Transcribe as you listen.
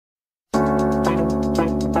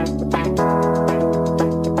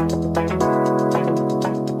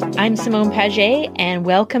I'm Simone Paget, and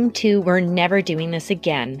welcome to We're Never Doing This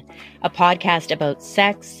Again, a podcast about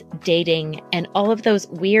sex, dating, and all of those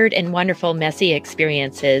weird and wonderful messy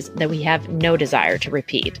experiences that we have no desire to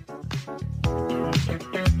repeat.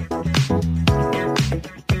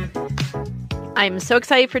 I'm so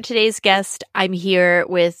excited for today's guest. I'm here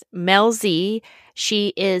with Mel Zee.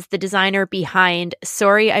 She is the designer behind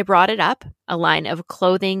Sorry I Brought It Up, a line of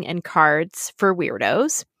clothing and cards for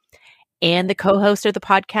weirdos, and the co-host of the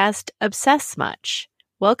podcast, Obsess Much.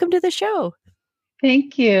 Welcome to the show.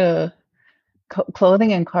 Thank you.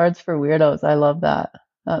 Clothing and cards for weirdos. I love that.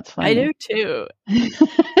 That's funny. I do too.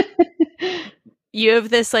 You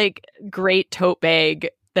have this like great tote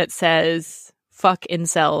bag that says, fuck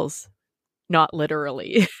incels, not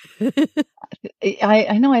literally.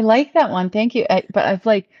 I know. I like that one. Thank you. But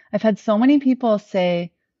I've had so many people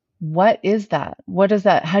say, what is that? What is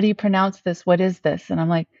that? How do you pronounce this? What is this? And I'm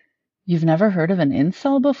like, you've never heard of an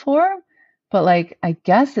incel before? But like, I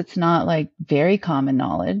guess it's not like very common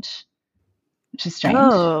knowledge, which is strange.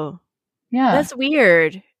 Oh, yeah. That's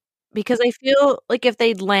weird because I feel like if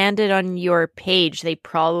they'd landed on your page, they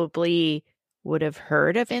probably would have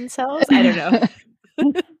heard of incels. I don't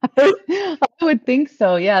know. I would think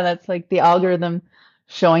so. Yeah, that's like the algorithm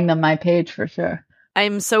showing them my page for sure.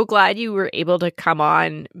 I'm so glad you were able to come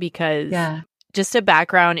on because just a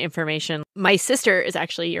background information. My sister is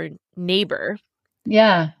actually your neighbor.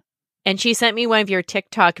 Yeah. And she sent me one of your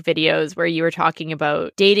TikTok videos where you were talking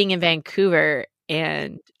about dating in Vancouver,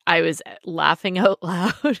 and I was laughing out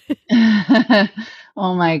loud.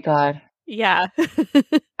 Oh my God. Yeah.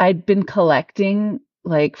 I'd been collecting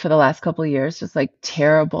like for the last couple of years, just like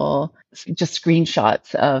terrible, just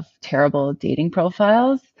screenshots of terrible dating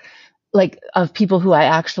profiles, like of people who I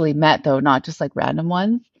actually met though, not just like random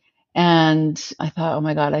ones. And I thought, oh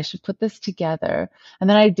my God, I should put this together. And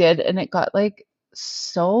then I did, and it got like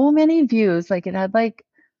so many views. Like it had like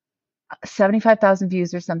 75,000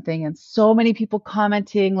 views or something, and so many people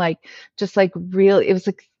commenting, like just like real. It was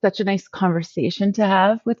like such a nice conversation to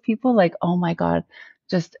have with people. Like, oh my God,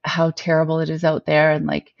 just how terrible it is out there. And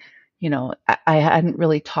like, you know, I hadn't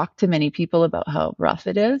really talked to many people about how rough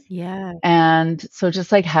it is. Yeah. And so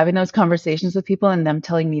just like having those conversations with people and them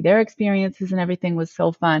telling me their experiences and everything was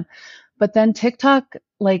so fun. But then TikTok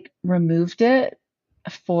like removed it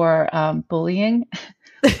for bullying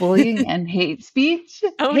and hate speech.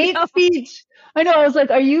 Speech. I know. I was like,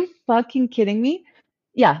 are you fucking kidding me?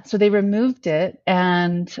 Yeah. So they removed it.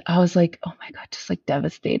 And I was like, oh my God, just like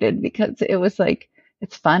devastated because it was like,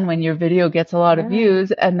 it's fun when your video gets a lot of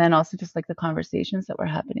views and then also just like the conversations that were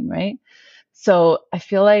happening, right? So I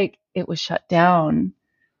feel like it was shut down.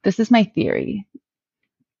 This is my theory,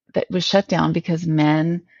 that it was shut down because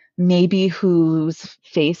men maybe whose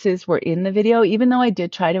faces were in the video, even though I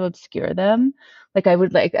did try to obscure them, like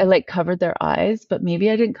I covered their eyes, but maybe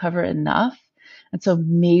I didn't cover enough. And so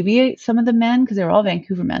maybe some of the men, because they were all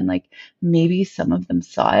Vancouver men, like maybe some of them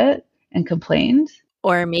saw it and complained.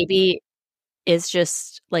 Or maybe it's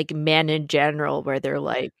just like men in general where they're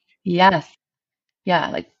like, yes.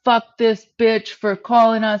 Yeah, like fuck this bitch for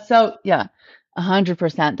calling us out. Yeah,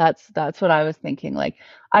 100%. That's what I was thinking. Like,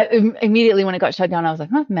 I immediately when it got shut down, I was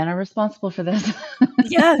like, "Huh, men are responsible for this."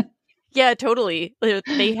 yeah, totally.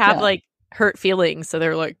 They have like hurt feelings, so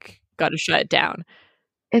they're like, got to shut it down.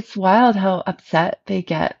 It's wild how upset they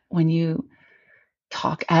get when you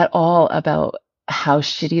talk at all about how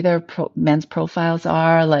shitty their men's profiles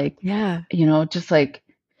are. Like, you know, just like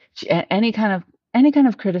any kind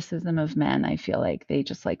of criticism of men, I feel like they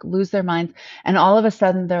just like lose their minds, and all of a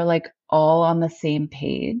sudden they're like all on the same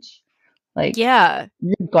page, like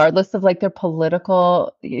regardless of like their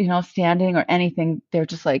political, you know, standing or anything, they're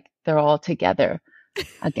just like they're all together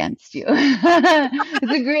against you.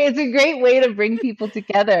 It's a great way to bring people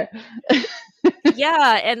together.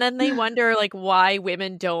 Yeah, and then they wonder like why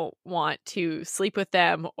women don't want to sleep with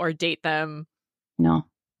them or date them. No.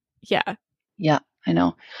 Yeah, I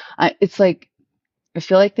know. It's like I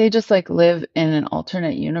feel like they just like live in an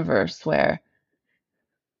alternate universe where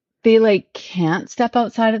they like can't step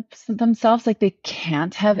outside of themselves, like they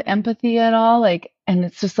can't have empathy at all, like, and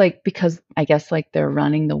it's just like because I guess like they're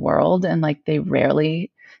running the world and like they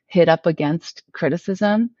rarely hit up against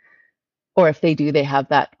criticism, or if they do, they have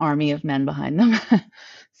that army of men behind them.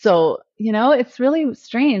 So, you know, it's really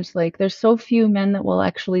strange. Like there's so few men that will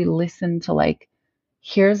actually listen to like,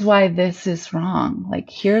 here's why this is wrong.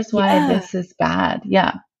 Like, here's why this is bad.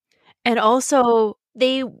 Yeah. And also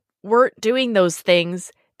they weren't doing those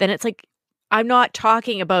things. Then it's like, I'm not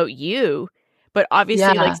talking about you, but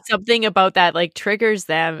obviously like something about that like triggers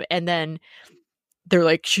them. And then they're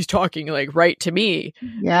like, she's talking like right to me.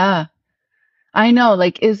 Yeah. I know,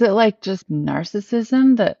 like, is it like just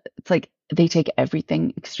narcissism that it's like they take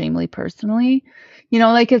everything extremely personally?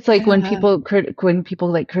 Like it's like when Yeah. people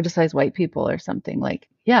like criticize white people or something, like,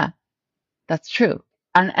 yeah, that's true.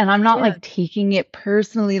 And I'm not Yeah. like taking it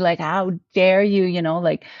personally, like, how dare you,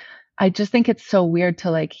 like I just think it's so weird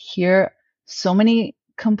to like hear so many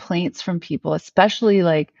complaints from people, especially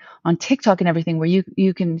like on TikTok and everything, where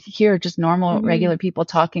you can hear just normal, Mhm. regular people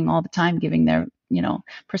talking all the time, giving their,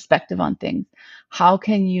 perspective on things. How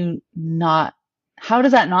can you not, how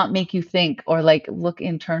does that not make you think or like look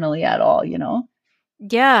internally at all?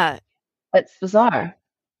 Yeah. It's bizarre.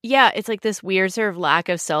 Yeah, it's like this weird sort of lack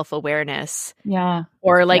of self-awareness Yeah.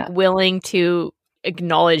 or like Yeah. willing to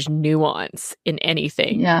acknowledge nuance in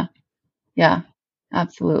anything. Yeah. Yeah.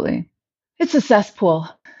 Absolutely. It's a cesspool.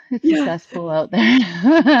 It's a Yeah. cesspool out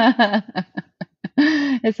there.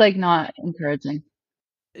 It's like not encouraging.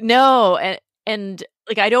 No, and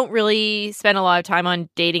like I don't really spend a lot of time on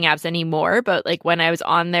dating apps anymore, but like when I was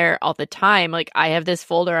on there all the time, like I have this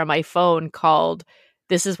folder on my phone called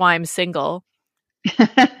 "This is why I'm single."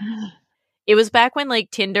 It was back when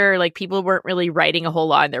like Tinder, like people weren't really writing a whole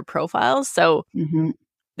lot in their profiles, so Mhm.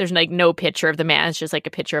 there's like no picture of the man, it's just like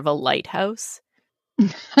a picture of a lighthouse.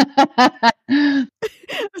 I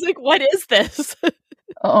was like, "What is this?"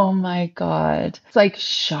 Oh my God. It's like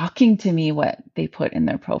shocking to me what they put in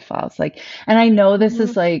their profiles. Like, and I know this Mhm.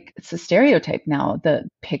 is like, it's a stereotype now, the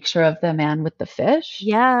picture of the man with the fish.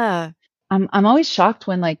 Yeah. I'm always shocked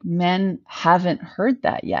when like men haven't heard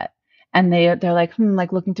that yet. And they're like,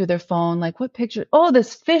 like looking through their phone, like what picture? Oh,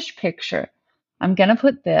 this fish picture. I'm gonna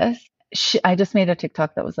put this. I just made a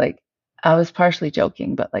TikTok that was like, I was partially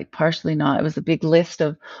joking, but like partially not. It was a big list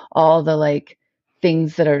of all the like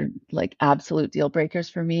things that are like absolute deal breakers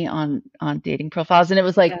for me on dating profiles. And it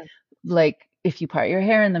was Yeah. like if you part your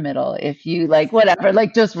hair in the middle, if you like whatever,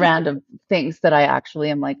 like just random things that I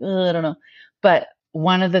actually am like, "Ugh, I don't know." But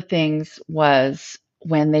one of the things was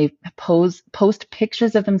when they post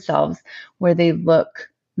pictures of themselves where they look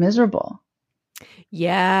miserable.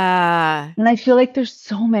 Yeah. And I feel like there's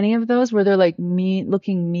so many of those where they're like mean,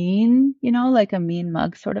 looking mean, like a mean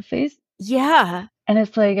mug sort of face. Yeah. And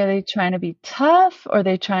it's like, are they trying to be tough or are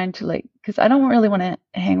they trying to like, because I don't really want to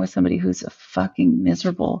hang with somebody who's a fucking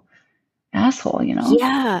miserable asshole?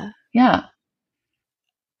 Yeah. Yeah.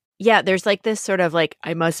 Yeah, there's like this sort of like,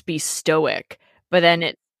 I must be stoic, but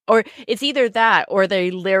then or it's either that or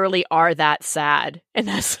they literally are that sad, and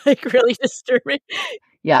that's like really disturbing.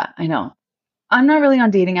 Yeah, I know. I'm not really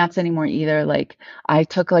on dating apps anymore either. Like I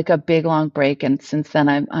took like a big long break and since then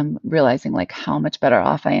I'm realizing like how much better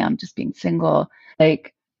off I am just being single.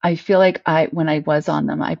 Like I feel like I when I was on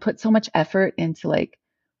them, I put so much effort into like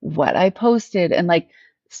what I posted and like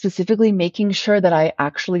specifically making sure that I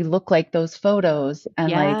actually look like those photos and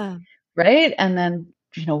like Yeah. right? And then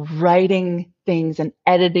writing things and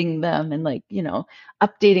editing them and like,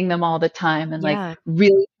 updating them all the time and like Yeah.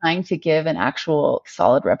 really trying to give an actual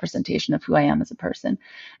solid representation of who I am as a person.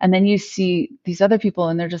 And then you see these other people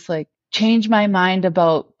and they're just like, change my mind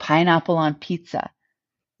about pineapple on pizza.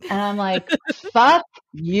 And I'm like, fuck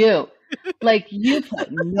you. Like, you put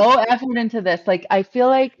no effort into this. Like, I feel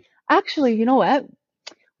like, actually, you know what?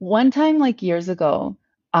 One time, like years ago,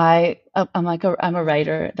 I'm a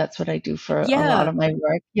writer. That's what I do for a lot Yeah. of my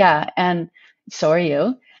work. Yeah, and so are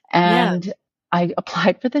you. Yeah. And I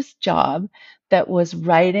applied for this job that was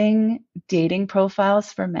writing dating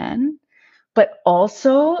profiles for men, but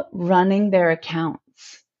also running their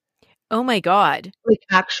accounts, Oh my god. like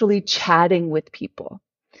actually chatting with people.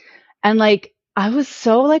 And like I was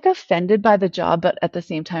so like offended by the job, but at the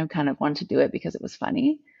same time kind of wanted to do it because it was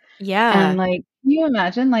funny. And, Yeah. like, can you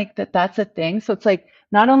imagine, like, that's a thing? So it's like,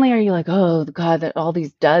 not only are you like, "Oh god, that all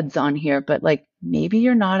these duds on here," but, like, maybe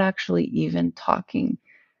you're not actually even talking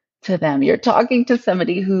to them. You're talking to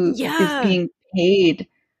somebody who is Yeah. being paid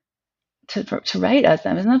to write as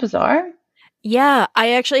them. Isn't that bizarre? Yeah,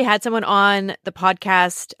 I actually had someone on the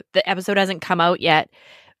podcast. The episode hasn't come out yet,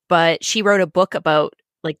 but she wrote a book about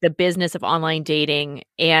like the business of online dating,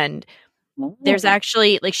 and there's Oh.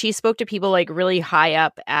 actually like she spoke to people like really high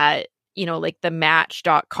up at, like the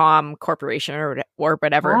Match.com corporation or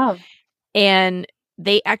whatever. Wow. And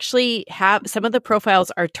they actually have some of the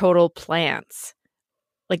profiles are total plants.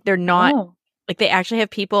 Like they're not Oh. like they actually have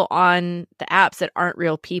people on the apps that aren't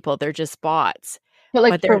real people. They're just bots. But, But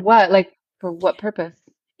like, for they're what? Like, for what purpose?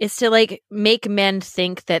 it's to like make men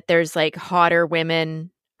think that there's like hotter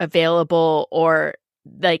women available or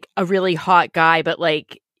like a really hot guy, but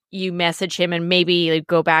like you message him and maybe like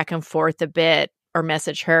go back and forth a bit or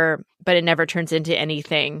message her, but it never turns into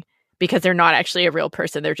anything because they're not actually a real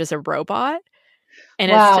person. They're just a robot.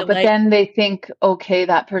 And it's Wow. to But like, then they think, okay,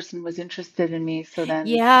 that person was interested in me. So then,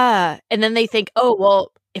 yeah. And then they think, oh,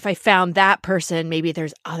 well, if I found that person, maybe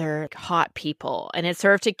there's other hot people. And it's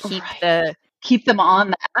sort of to keep right, the, keep them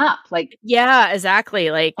on the app. Like, yeah,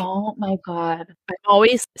 exactly. Like, oh my God. I'm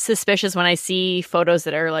always suspicious when I see photos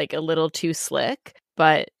that are like a little too slick.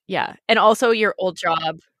 But yeah. And also, your old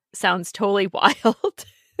job sounds totally wild.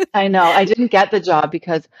 I know. I didn't get the job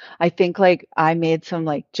because I think like I made some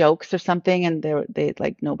like jokes or something and they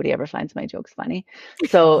like nobody ever finds my jokes funny.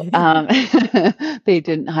 So they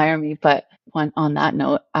didn't hire me. But one on that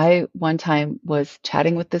note, I one time was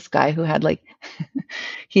chatting with this guy who had like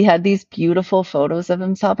he had these beautiful photos of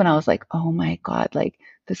himself and I was like, "Oh my God, like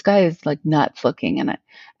this guy is like nuts looking."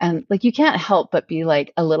 And like you can't help but be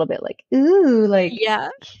like a little bit like, "Ooh, like Yeah.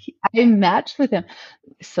 I matched with him."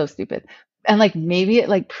 So stupid. And like maybe it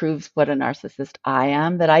like proves what a narcissist I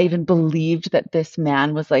am that I even believed that this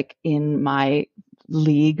man was like in my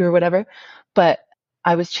league or whatever. But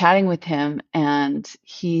I was chatting with him and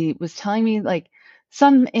he was telling me like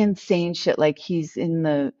some insane shit like he's in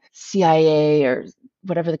the CIA or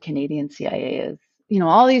whatever the Canadian CIA is. You know,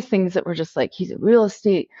 all these things that were just like he's a real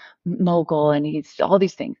estate mogul and he's all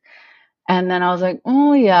these things. And then I was like,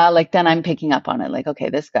 oh yeah, like then I'm picking up on it. Like, okay,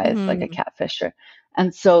 this guy is like a Mhm. catfisher.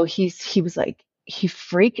 And so he was like, he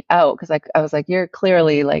freaked out because like I was like, you're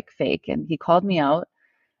clearly like fake. And he called me out.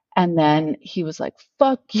 And then he was like,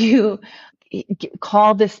 fuck you,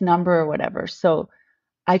 call this number or whatever. So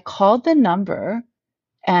I called the number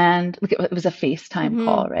and like, it was a FaceTime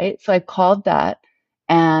call, Mhm. right? So I called that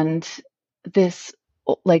and this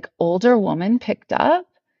like older woman picked up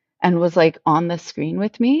and was like on the screen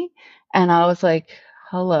with me. And I was like,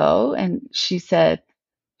 hello. And she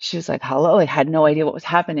was like, hello. I had no idea what was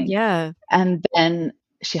happening. Yeah. And then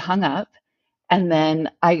she hung up and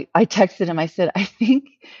then I texted him. I said, I think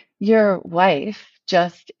your wife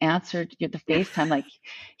just answered the FaceTime. Like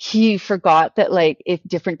he forgot that like if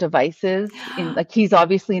different devices in like he's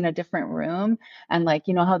obviously in a different room and like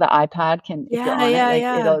you know how the iPad can if you're Yeah, on it yeah, like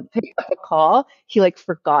yeah. it'll pick up a call. He like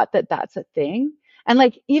forgot that that's a thing. And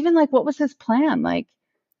like even like what was his plan? Like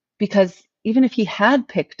because even if he had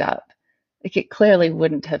picked up, like it clearly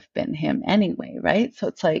wouldn't have been him anyway, right? So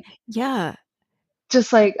it's like Yeah.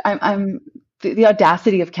 just like I'm the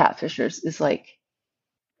audacity of catfishers is like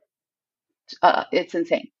it's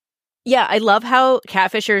insane. Yeah, I love how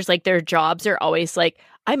catfishers, like, their jobs are always like,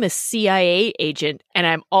 "I'm a CIA agent, and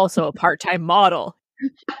I'm also a part-time model."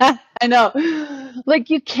 I know. Like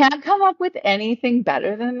you can't come up with anything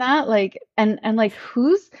better than that. Like and like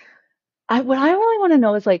who's I what I really want to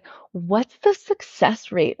know is like what's the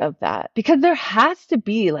success rate of that? Because there has to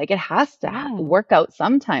be like it has to Yeah. work out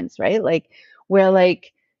sometimes, right? Like where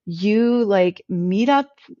like you like meet up,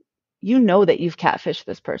 you know that you've catfished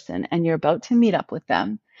this person and you're about to meet up with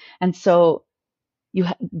them. And so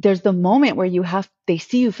there's the moment where you have they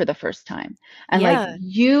see you for the first time and like Yeah.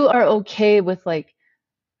 you are okay with like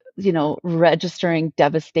you know registering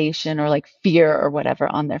devastation or like fear or whatever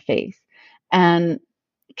on their face and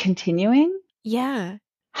continuing. Yeah.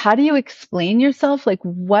 How do you explain yourself? Like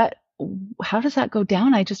what how does that go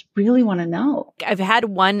down? I just really want to know. I've had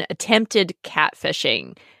one attempted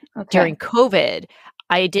catfishing during Okay. COVID.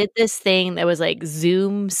 I did this thing that was like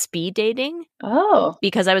Zoom speed dating Oh,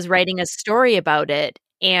 because I was writing a story about it,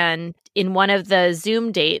 and in one of the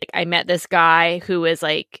Zoom date, I met this guy who was,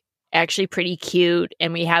 like, actually pretty cute,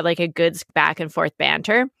 and we had, like, a good back and forth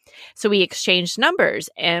banter. So we exchanged numbers,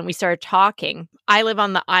 and we started talking. I live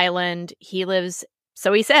on the island, he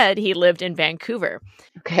said he lived in Vancouver,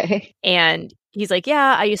 okay. and he's like,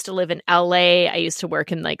 "Yeah, I used to live in LA, I used to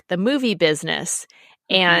work in, like, the movie business."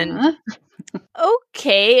 And Uh-huh.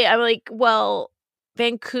 okay, I'm like, "Well,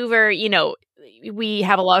 Vancouver, we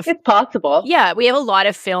have a lot of." It's possible. Yeah, we have a lot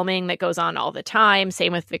of filming that goes on all the time,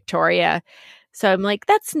 same with Victoria. So I'm like,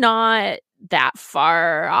 "That's not that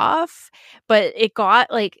far off," but it got,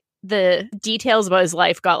 like, the details about his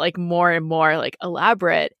life got, like, more and more, like,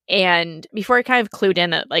 elaborate, and before I kind of clued in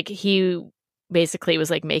that, like, he basically was,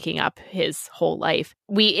 like, making up his whole life.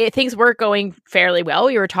 Things were going fairly well,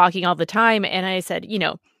 we were talking all the time, and I said,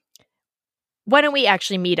 "Why don't we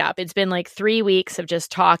actually meet up?" It's been, like, 3 weeks of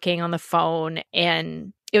just talking on the phone,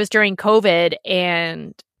 and it was during COVID,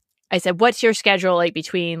 and I said, "What's your schedule like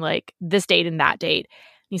between, like, this date and that date?"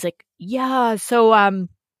 And he's like, "Yeah, so, I'm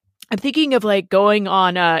thinking of, like, going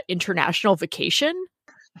on a international vacation."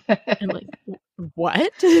 I'm like,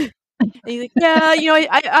 What?" And he's like, "Yeah,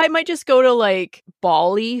 I might just go to, like,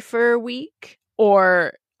 Bali for a week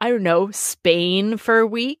or, I don't know, Spain for a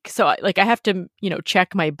week, so, I have to,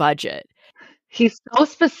 check my budget." He's so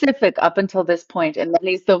specific up until this point, and then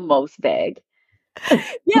he's the most vague.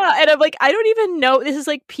 Yeah, and I'm like, I don't even know. This is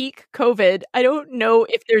like peak COVID. I don't know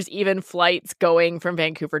if there's even flights going from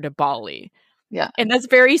Vancouver to Bali. Yeah. And that's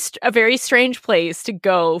a very strange place to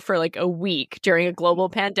go for like a week during a global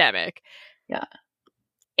pandemic. Yeah.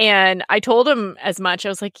 And I told him as much. I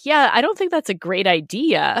was like, yeah, I don't think that's a great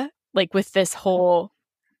idea. Like with this whole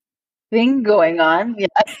Thing going on.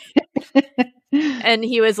 Yeah. and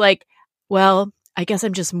he was like, well, I guess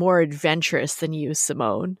I'm just more adventurous than you,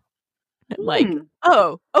 Simone. I'm like, Hmm.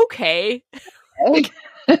 oh, okay. Like,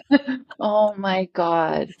 Oh my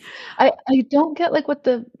God. I don't get like what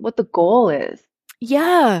the goal is.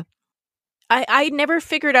 yeah. I never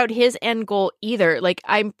figured out his end goal either. Like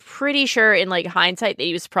I'm pretty sure in like hindsight that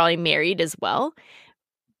he was probably married as well,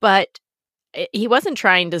 but he wasn't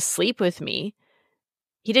trying to sleep with me.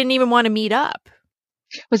 He didn't even want to meet up.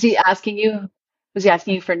 Was he asking you was he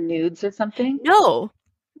asking you for nudes or something? No.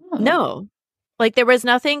 Oh, No. Like there was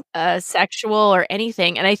nothing sexual or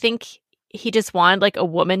anything, and I think he just wanted like a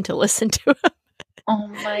woman to listen to him. oh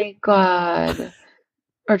my God.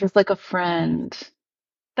 Or just like a friend.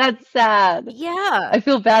 That's sad. Yeah. I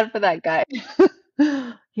feel bad for that guy.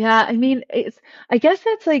 Yeah, I mean, I guess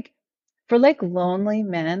that's like for like lonely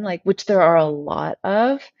men, like which there are a lot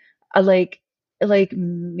of, uh, like like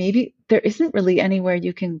maybe there isn't really anywhere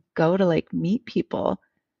you can go to like meet people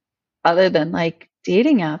other than like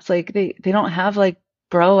dating apps. Like they don't have like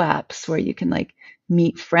bro apps where you can like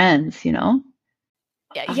meet friends, you know?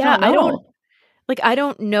 Yeah, I yeah, don't know. I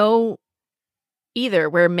don't know either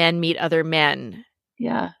where men meet other men,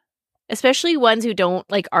 Yeah. especially ones who don't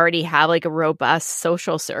like already have like a robust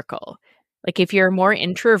social circle. Like if you're more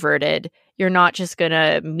introverted, you're not just going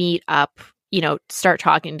to meet up, start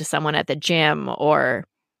talking to someone at the gym or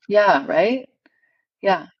Yeah, right?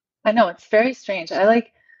 Yeah. I know it's very strange. I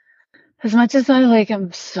like as much as I like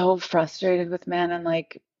am so frustrated with men and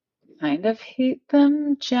like kind of hate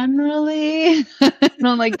them generally. I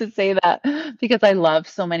don't like to say that because I love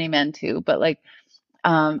so many men too, but like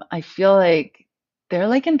I feel like they're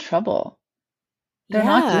like in trouble. They're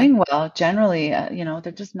not yeah. doing well generally,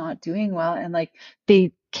 they're just not doing well and like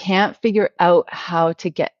they can't figure out how to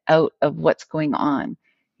get out of what's going on.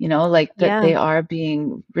 Like that Yeah. they are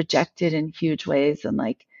being rejected in huge ways and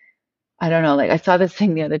like I don't know, like I saw this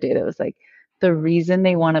thing the other day that was like the reason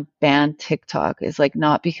they want to ban TikTok is like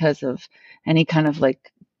not because of any kind of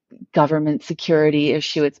like government security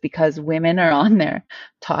issue. It's because women are on there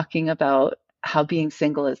talking about how being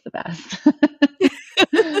single is the best.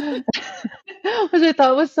 Which I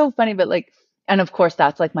thought was so funny, but like, and of course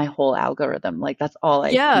that's like my whole algorithm. Like that's all I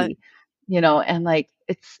Yeah. see, and like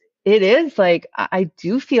it is like I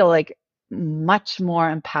do feel like much more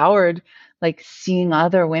empowered, like seeing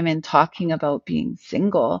other women talking about being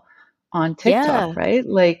single on TikTok, Yeah. right?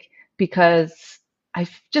 Like because I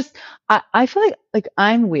just I feel like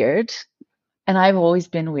I'm weird and I've always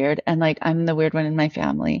been weird and like I'm the weird one in my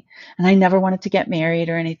family and I never wanted to get married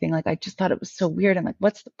or anything. Like I just thought it was so weird. I'm like,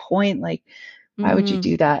 what's the point? Like, why would you Mhm.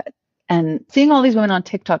 do that? And seeing all these women on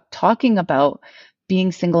TikTok talking about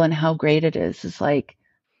being single and how great it is like,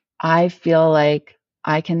 I feel like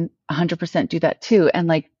I can 100% do that too. And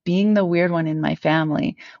like being the weird one in my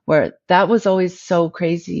family, where that was always so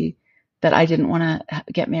crazy that I didn't want to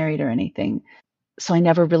get married or anything. So I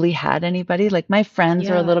never really had anybody. Like my friends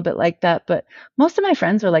are a Yeah. little bit like that, but most of my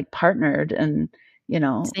friends are like partnered and,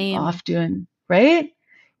 Same. off doing, right?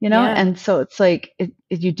 Yeah. And so it's like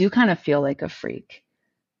you do kind of feel like a freak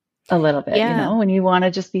a little bit, Yeah. when you want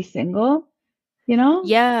to just be single, you know?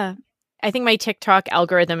 Yeah. I think my TikTok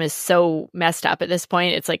algorithm is so messed up at this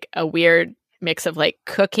point. It's like a weird mix of like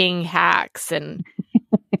cooking hacks and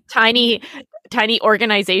tiny tiny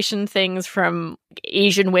organization things from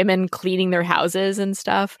Asian women cleaning their houses and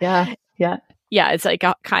stuff. Yeah, yeah. Yeah, it's like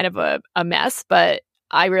kind of a mess, but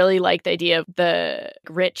I really like the idea of the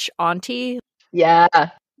rich auntie. Yeah,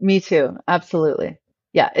 me too. Absolutely.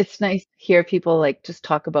 Yeah, it's nice to hear people like just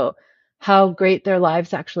talk about how great their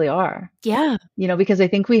lives actually are. Yeah. Because I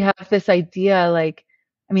think we have this idea like,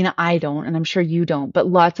 I mean, I don't, and I'm sure you don't, but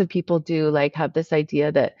lots of people do like have this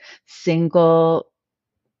idea that single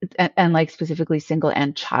and like specifically single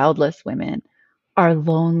and childless women are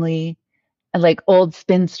lonely and like old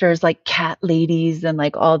spinsters, like cat ladies and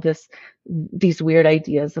like all these weird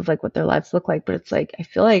ideas of like what their lives look like. But it's like, I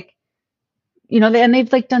feel like and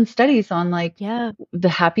they've like done studies on like Yeah. the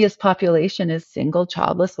happiest population is single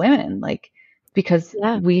childless women, like because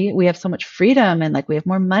Yeah. we have so much freedom and like we have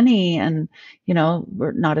more money and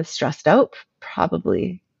we're not as stressed out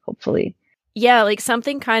probably, hopefully. Yeah, like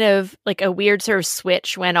something kind of like a weird sort of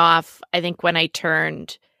switch went off, I think, when I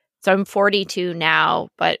turned So I'm 42 now,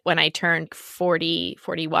 but when I turned 40,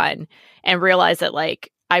 41, and realized that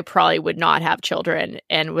like I probably would not have children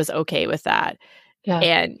and was okay with that. Yeah.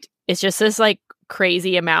 And it's just this like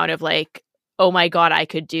crazy amount of like, oh my God, I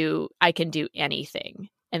can do anything.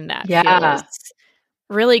 And that feels Yeah.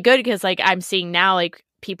 really good because like I'm seeing now like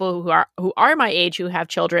people who are my age who have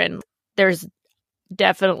children, there's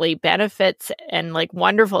definitely benefits and like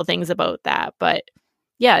wonderful things about that. But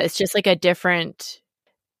yeah, it's just like a different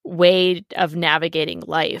way of navigating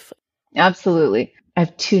life. Absolutely. I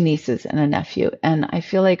have two nieces and a nephew, and I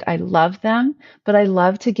feel like I love them, but I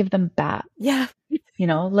love to give them back. Yeah.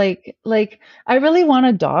 Like I really want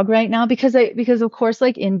a dog right now because of course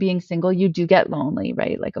like in being single you do get lonely,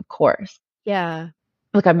 right? Like of course. Yeah.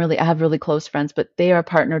 Like I have really close friends, but they are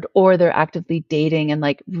partnered or they're actively dating and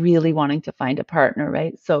like really wanting to find a partner,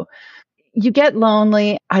 right? So you get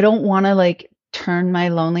lonely. I don't want to like turn my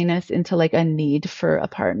loneliness into like a need for a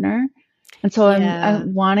partner. And so Yeah.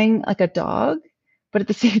 I'm wanting like a dog, but at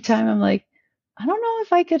the same time I'm like, I don't know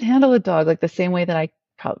if I could handle a dog like the same way that I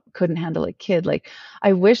couldn't handle a kid. Like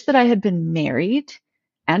I wish that I had been married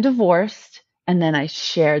and divorced and then I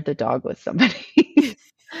shared the dog with somebody.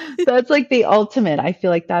 That's like the ultimate. I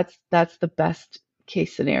feel like that's the best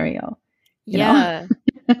case scenario, you know?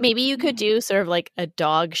 Yeah. Maybe you could do sort of like a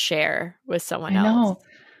dog share with someone I else. know.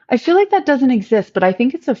 I feel like that doesn't exist, but I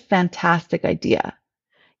think it's a fantastic idea.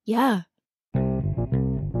 Yeah.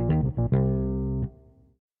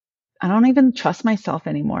 I don't even trust myself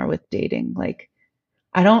anymore with dating. Like,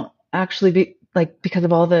 I don't actually be like because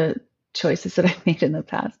of all the choices that I've made in the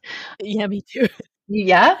past. Yeah, me too.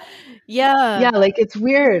 Yeah. Yeah. Yeah. Like, it's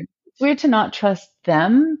weird. It's weird to not trust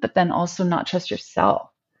them, but then also not trust yourself,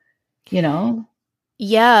 you know?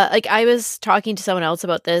 Yeah, like I was talking to someone else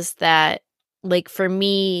about this that like for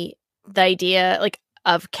me the idea like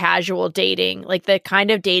of casual dating, like the kind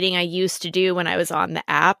of dating I used to do when I was on the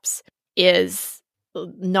apps is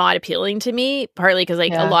not appealing to me, partly because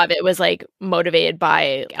like a Yeah. lot of it was like motivated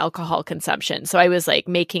by alcohol consumption. So I was like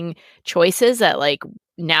making choices that like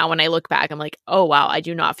now when I look back I'm like, "Oh wow, I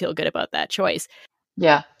do not feel good about that choice."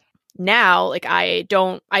 Yeah. Now like I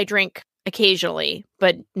drink occasionally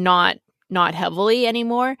but not heavily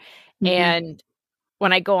anymore. Hmm. And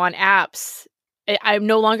when I go on apps, I'm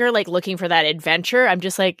no longer like looking for that adventure. I'm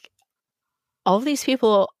just like all of these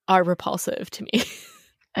people are repulsive to me.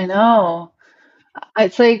 I know.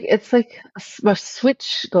 It's like a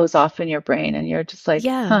switch goes off in your brain and you're just like,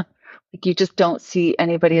 Yeah. huh, like you just don't see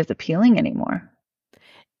anybody as appealing anymore.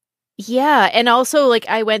 Yeah, and also like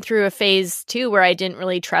I went through a phase too where I didn't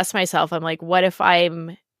really trust myself. I'm like, what if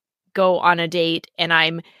I'm go on a date and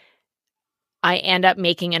I end up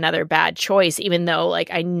making another bad choice even though like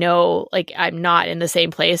I know like I'm not in the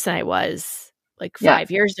same place than I was like Yeah.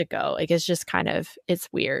 5 years ago. Like it's just kind of it's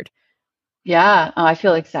weird. Yeah, I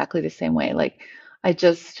feel exactly the same way. Like, I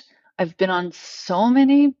just, I've been on so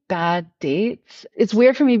many bad dates. It's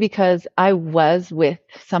weird for me because I was with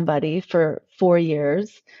somebody for 4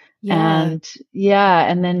 years. Yeah. And yeah,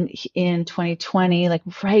 and then in 2020, like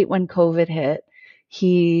right when COVID hit,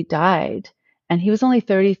 he died. And he was only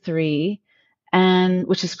 33, and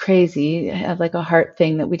which is crazy. He had like a heart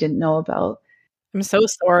thing that we didn't know about. I'm so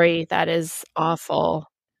sorry. That is awful.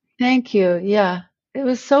 Thank you. Yeah. It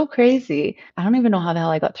was so crazy. I don't even know how the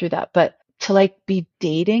hell I got through that, but to like be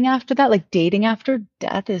dating after that, like dating after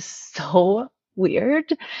death is so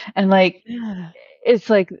weird. And like Yeah. it's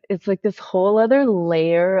like this whole other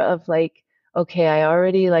layer of like, okay, I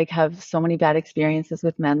already like have so many bad experiences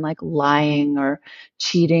with men like lying or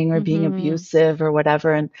cheating or being Mhm. abusive or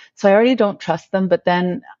whatever. And so I already don't trust them, but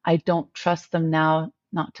then I don't trust them now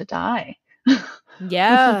not to die. Which is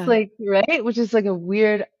Yeah. like, right? Which is like a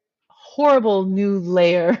weird, horrible new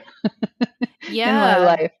layer in my Yeah.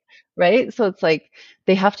 life, right? So it's like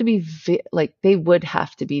they have to be like they would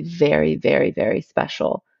have to be very, very, very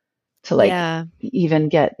special to like Yeah. even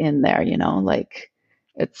get in there, you know? Like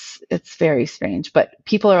it's very strange. But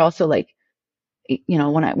people are also like, you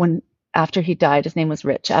know, when after he died, his name was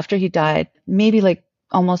Rich. After he died, maybe like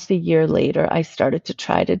almost a year later, I started to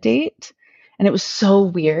try to date, and it was so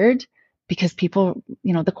weird because people,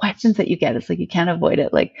 you know, the questions that you get, it's like you can't avoid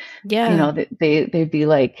it. Like, you Yeah. know, they'd be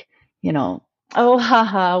like, you know, oh,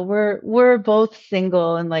 haha, we're both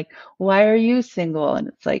single, and like, why are you single? And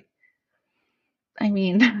it's like, I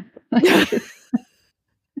mean, like,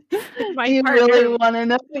 Like do you really want to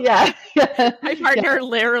know? Yeah, yeah, my yeah. partner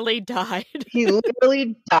literally died. He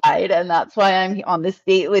literally died, and that's why I'm on this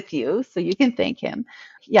date with you, so you can thank him.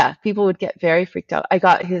 Yeah, people would get very freaked out. I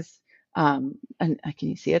got his, and can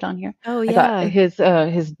you see it on here? Oh, I got yeah.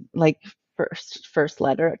 his like first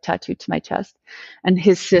letter tattooed to my chest. And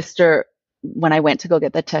his sister, when I went to go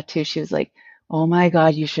get the tattoo, she was like, "Oh my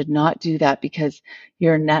God, you should not do that because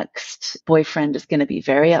your next boyfriend is going to be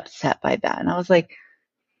very upset by that." And I was like,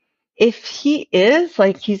 if he is,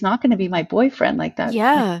 like, he's not going to be my boyfriend. Like that,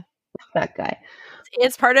 Yeah. that guy.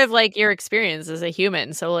 It's part of like your experience as a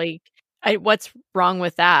human. So like what's wrong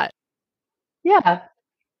with that? Yeah.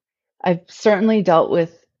 I've certainly dealt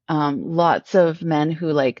with lots of men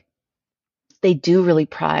who like they do really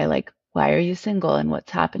pry, like, why are you single and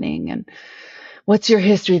what's happening and what's your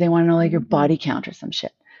history? They want to know like your body count or some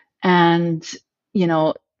shit. And, you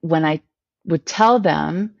know, when I would tell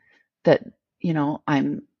them that,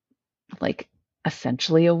 I'm like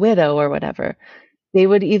essentially a widow or whatever, they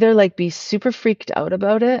would either like be super freaked out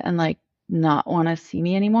about it and like not want to see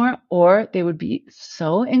me anymore, or they would be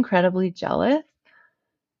so incredibly jealous,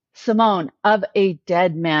 Simone, of a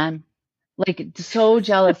dead man. Like so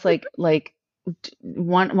jealous, like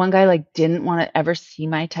one guy like didn't want to ever see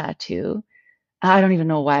my tattoo. I don't even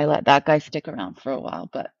know why I let that guy stick around for a while,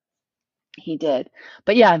 but he did.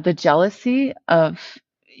 But yeah, the jealousy of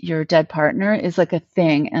your dead partner is like a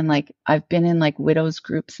thing. And like I've been in like widows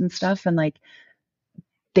groups and stuff, and like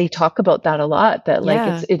they talk about that a lot, that like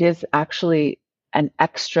Yeah. it is actually an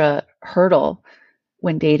extra hurdle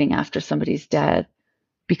when dating after somebody's dead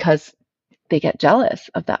because they get jealous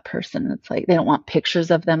of that person. It's like they don't want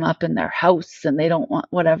pictures of them up in their house and they don't want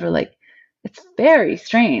whatever. Like it's very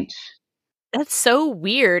strange. That's so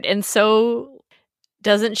weird and so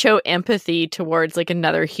doesn't show empathy towards like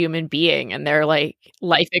another human being and their like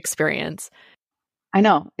life experience. I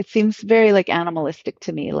know. It seems very like animalistic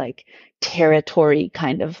to me, like territory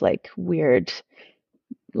kind of like weird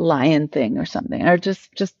lion thing or something. Or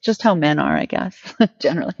just how men are, I guess,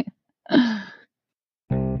 generally.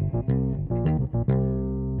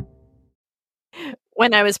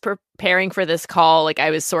 When I was preparing for this call, like I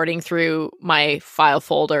was sorting through my file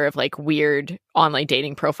folder of like weird online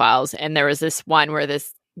dating profiles, and there was this one where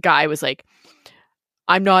this guy was like,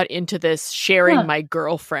 "I'm not into this sharing Huh. my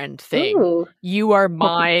girlfriend thing. Ooh. You are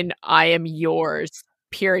mine, I am yours,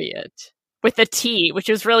 period." With a T, which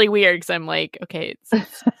was really weird because I'm like, okay, it's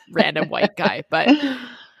this random white guy. But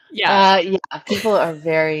yeah, Yeah, people are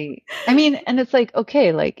very, I mean, and it's like,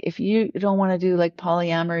 okay, like if you don't want to do like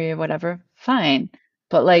polyamory or whatever, fine.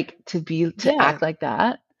 But like to yeah, act like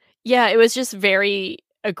that, yeah, it was just very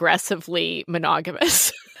aggressively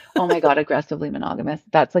monogamous. oh my God, aggressively monogamous.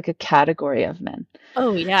 That's like a category of men.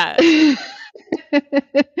 Oh, yeah.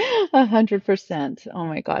 100%. Oh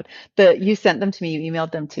my God. You sent them to me, you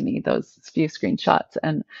emailed them to me, those few screenshots,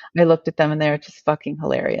 and I looked at them and they're just fucking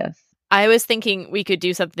hilarious. I was thinking we could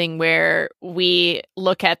do something where we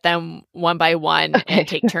look at them one by one and Okay.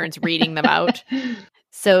 take turns reading them out.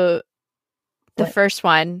 So the What? first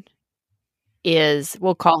one is,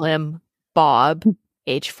 we'll call him Bob,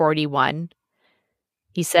 age 41.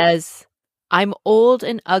 He says, "I'm old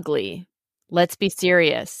and ugly. Let's be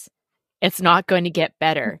serious. It's not going to get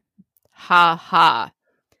better. Ha ha.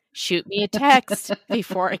 Shoot me a text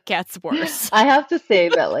before it gets worse." I have to say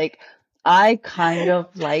that like I kind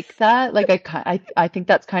of like that. Like I think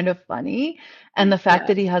that's kind of funny. And the fact Yeah.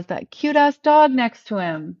 that he has that cute ass dog next to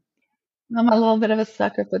him. I'm a little bit of a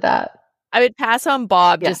sucker for that. I would pass on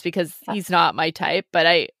Bob Yeah. just because he's not my type, but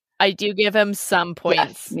I do give him some Yes,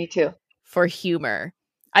 points me too. for humor.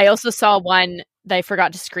 I also saw one that I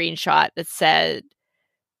forgot to screenshot that said,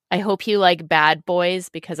 "I hope you like bad boys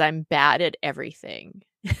because I'm bad at everything."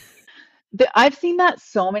 I've seen that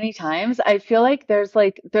so many times. I feel like there's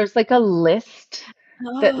like a list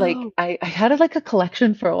that like Oh, I had like a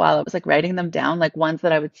collection for a while. I was like writing them down, like ones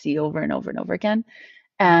that I would see over and over and over again.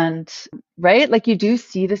 And right, like you do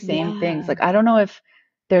see the same things. yeah. Like I don't know if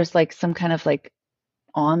there's like some kind of like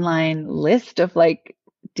online list of like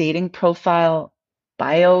dating profile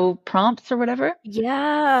bio prompts or whatever,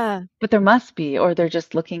 Yeah. but there must be, or they're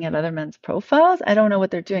just looking at other men's profiles. I don't know what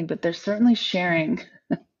they're doing, but they're certainly sharing.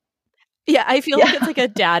 Yeah, I feel like Yeah. it's like a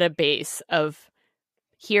database of,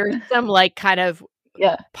 here's some like kind of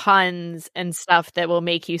Yeah. puns and stuff that will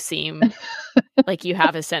make you seem like you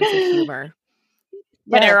have a sense of humor,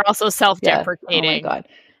 but Yeah. are also Yeah. Oh my self-deprecating. God.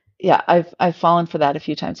 Yeah, I've fallen for that a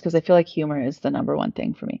few times because I feel like humor is the number one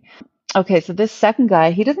thing for me. Okay, so this second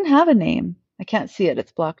guy, he doesn't have a name. I can't see it.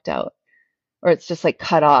 It's blocked out or it's just like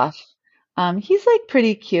cut off. He's like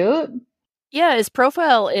pretty cute. Yeah, his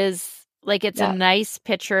profile is like, it's a Yeah. nice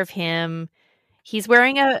picture of him. He's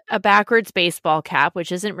wearing a backwards baseball cap,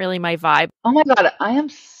 which isn't really my vibe. Oh my God, I am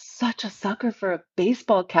such a sucker for a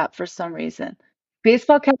baseball cap for some reason.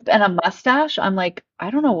 Baseball cap and a mustache. I'm like,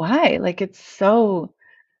 I don't know why. Like it's so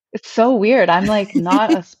It's so weird. I'm like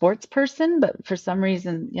not a sports person, but for some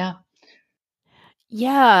reason, yeah.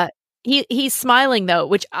 Yeah. He's smiling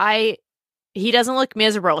though, he doesn't look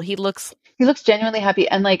miserable. He looks He looks genuinely happy.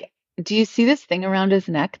 And like, do you see this thing around his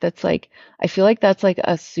neck that's like, I feel like that's like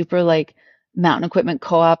a super like mountain equipment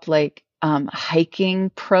co-op, like hiking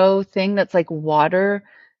pro thing that's like water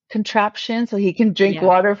contraption so he can drink yeah.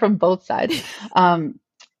 water from both sides. Um,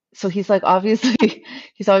 so he's like obviously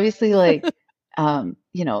he's obviously like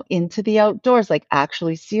into the outdoors, like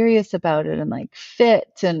actually serious about it and like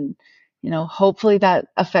fit and hopefully that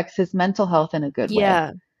affects his mental health in a good way.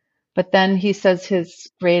 Yeah. But then he says his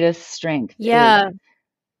greatest strength is Yeah.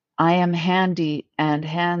 I am handy and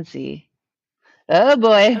handsy. Oh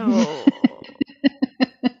boy. Oh.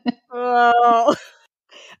 Oh.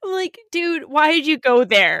 I'm like, dude, why did you go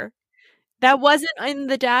there? That wasn't in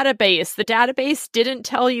the database. The database didn't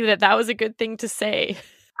tell you that that was a good thing to say.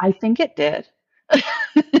 I think it did.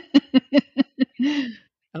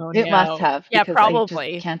 Oh It must no. have Yeah, because I just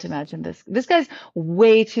probably. can't imagine this. This guy's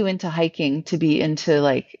way too into hiking to be into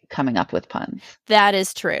like coming up with puns. That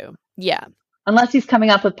is true. Yeah. Unless he's coming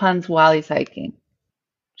up with puns while he's hiking,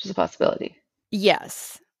 which is a possibility.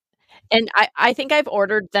 Yes. And I think I've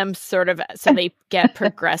ordered them sort of so they get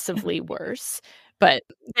progressively worse. But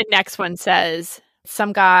the next one says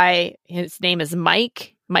some guy, his name is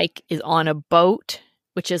Mike. Mike is on a boat,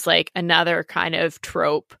 which is like another kind of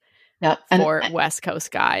trope Yeah. And for West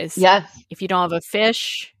Coast guys. yes, If you don't have a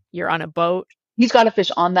fish, you're on a boat. he's got a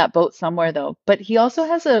fish on that boat somewhere though. But he also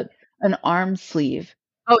has an arm sleeve.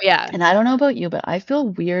 Oh yeah. And I don't know about you, but I feel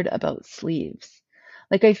weird about sleeves.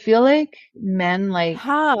 Like I feel like men like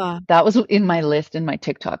Huh. that was in my list in my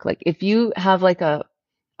TikTok. Like if you have like a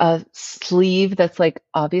sleeve that's like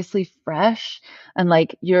obviously fresh and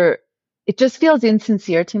like it just feels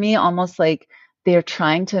insincere to me, almost like they're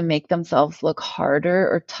trying to make themselves look harder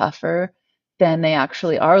or tougher than they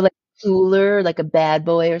actually are, like cooler, like a bad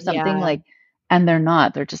boy or something Yeah. like, and they're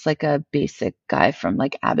not. They're just like a basic guy from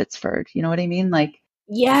like Abbotsford. You know what I mean? Like,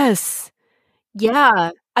 Yes.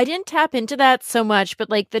 Yeah. I didn't tap into that so much, but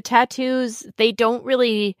like the tattoos, they don't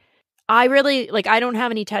really I really like I don't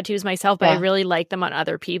have any tattoos myself, but I yeah. really like them on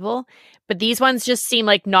other people. But these ones just seem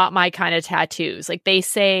like not my kind of tattoos. Like they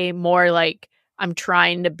say more like I'm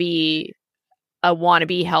trying to be a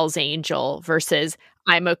wannabe Hell's Angel versus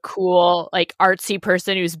I'm a cool, like artsy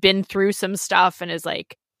person who's been through some stuff and is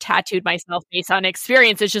like tattooed myself based on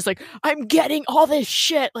experience. It's just like I'm getting all this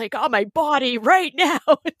shit like on my body right now.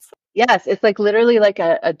 Yes, it's like literally like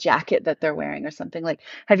a jacket that they're wearing or something. Like,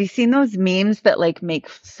 have you seen those memes that like make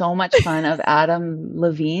so much fun of Adam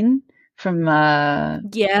Levine from what's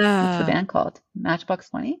the Yeah. band called? Matchbox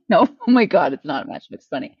 20? No, oh my God, it's not Matchbox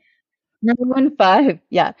 20. Number 1 5.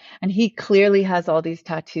 Yeah. And he clearly has all these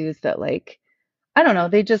tattoos that like I don't know,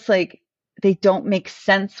 they just like they don't make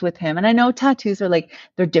sense with him. And I know tattoos are like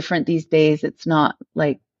they're different these days. It's not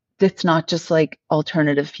just like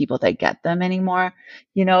alternative people that get them anymore,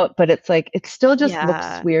 but it's like it still just looks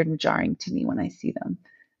Yeah. weird and jarring to me when I see them.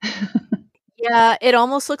 Yeah, it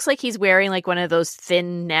almost looks like he's wearing like one of those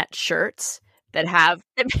thin net shirts that have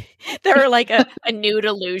they're like a nude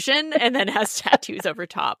illusion and then has tattoos over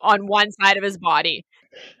top on one side of his body.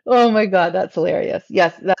 Oh my God, that's hilarious.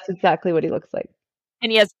 Yes, that's exactly what he looks like.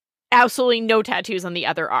 And he has absolutely no tattoos on the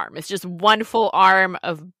other arm. It's just one full arm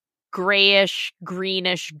of grayish,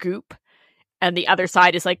 greenish goop, and the other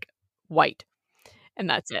side is like white. And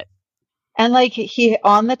that's it. And like he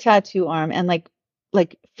on the tattoo arm and like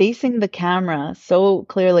facing the camera so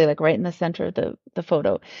clearly, like right in the center of the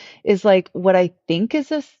photo, is like what I think is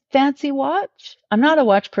a fancy watch. I'm not a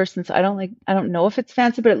watch person, so I don't know if it's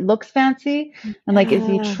fancy, but it looks fancy. And like, is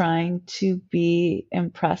he Yeah. trying to be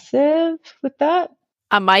impressive with that?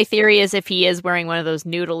 My theory is if he is wearing one of those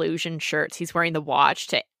nude illusion shirts, he's wearing the watch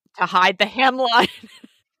to hide the hemline.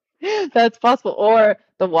 That's possible. Or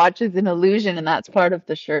the watch is an illusion and that's part of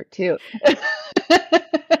the shirt too.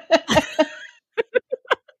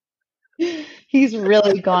 He's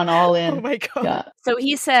really gone all Oh in. my god. Yeah. So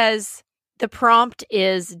he says the prompt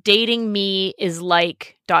is dating me is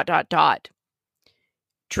like ...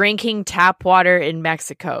 drinking tap water in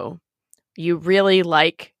Mexico. You really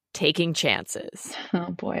like taking chances.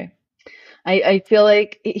 Oh boy. I feel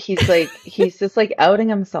like he's just like outing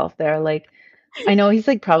himself there. Like I know he's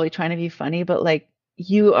like probably trying to be funny, but like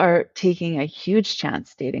you are taking a huge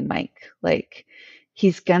chance dating Mike. Like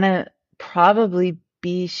he's gonna probably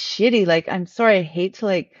be shitty. Like I'm sorry, I hate to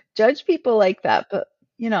like judge people like that, but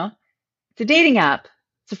it's a dating app.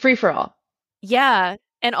 It's a free for all. Yeah.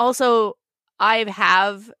 And also I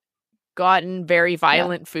have gotten very Yeah.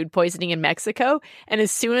 violent food poisoning in Mexico. And as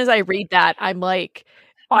soon as I read that, I'm like,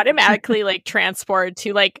 automatically like transport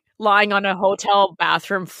to like lying on a hotel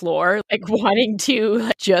bathroom floor, like wanting to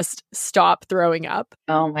like, just stop throwing up.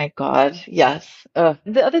 Oh my God. Yes.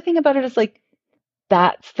 The other thing about it is like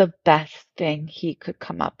that's the best thing he could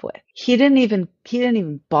come up with. He didn't even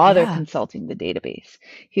bother Yeah. consulting the database.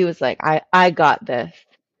 He was like, I got this,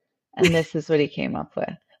 and this is what he came up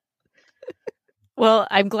with. Well,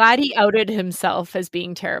 I'm glad he outed himself as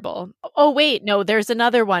being terrible. Oh, wait, no, there's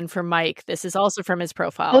another one from Mike. This is also from his Oh,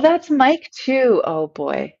 profile. that's Mike too. Oh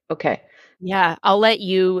boy. Okay. Yeah, I'll let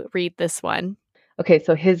you read this one. Okay,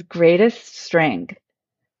 so his greatest strength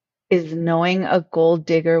is knowing a gold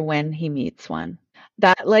digger when he meets one.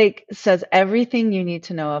 That like says everything you need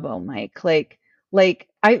to know about Mike. Like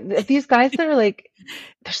I these guys that are like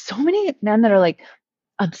there's so many men that are like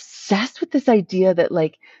obsessed with this idea that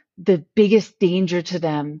like the biggest danger to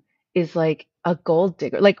them is like a gold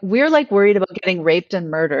digger. Like we're like worried about getting raped and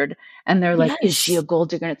murdered and they're like, is she a Yes. gold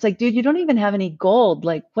digger? And it's like, dude, you don't even have any gold.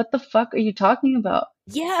 Like what the fuck are you talking about?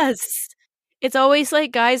 Yes. It's always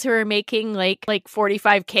like guys who are making like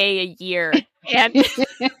 45K a year. And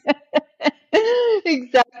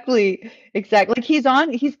Exactly. Exactly.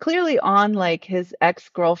 Like he's clearly on like his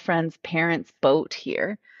ex-girlfriend's parents' boat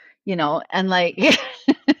here, and like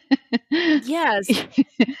yes.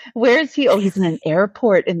 where is he? Oh, he's in an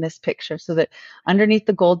airport in this picture. So that underneath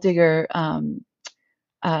the gold digger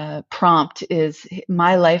prompt is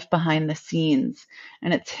my life behind the scenes,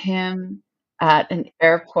 and it's him at an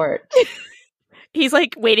airport. He's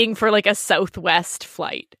like waiting for like a Southwest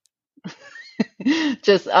flight.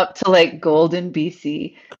 Just up to like Golden,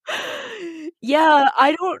 BC. Yeah,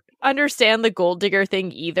 I don't understand the gold digger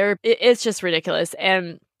thing either. It's just ridiculous.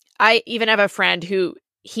 And I even have a friend who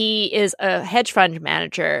he is a hedge fund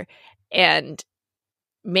manager and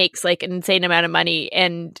makes like an insane amount of money.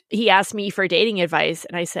 And he asked me for dating advice.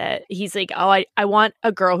 And I said, he's like, oh, I want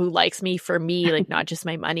a girl who likes me for me, like not just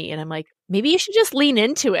my money. And I'm like, maybe you should just lean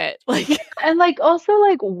into it. Like, And like also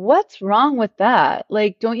like what's wrong with that?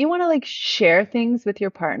 Like don't you want to like share things with your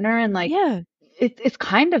partner and like yeah. it's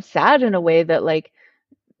kind of sad in a way that like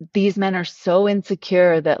these men are so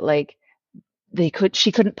insecure that like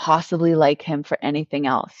she couldn't possibly like him for anything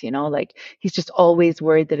else, like he's just always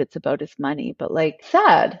worried that it's about his money, but like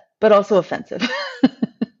sad, but also offensive.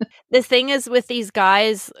 The thing is with these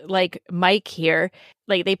guys like Mike here,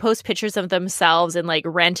 like they post pictures of themselves in like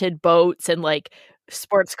rented boats and like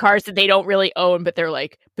sports cars that they don't really own, but they're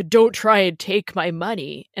like, but don't try and take my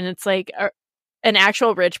money. And it's like an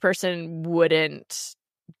actual rich person wouldn't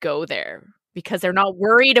go there because they're not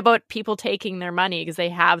worried about people taking their money because they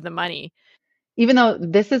have the money. Even though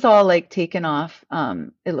this is all like taken off,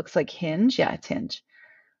 it looks like Hinge. Yeah, it's Hinge.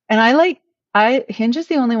 And I Hinge is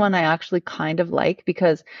the only one I actually kind of like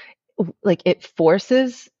because like it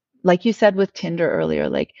forces, like you said with Tinder earlier,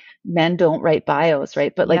 like men don't write bios,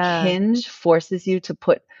 right? But like Yeah. Hinge forces you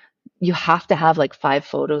have to have like 5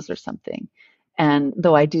 photos or something. And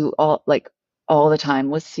though I do all the time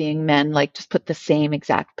was seeing men like just put the same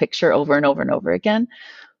exact picture over and over and over again,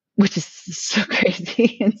 which is so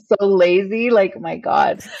crazy and so lazy. Like, my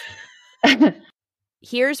God.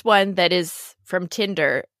 Here's one that is from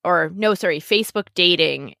Tinder or no, sorry, Facebook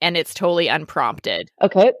dating, and it's totally unprompted.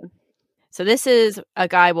 Okay. So this is a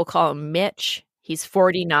guy, we'll call him Mitch. He's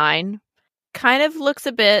 49. Kind of looks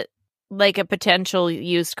a bit like a potential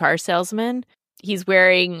used car salesman. He's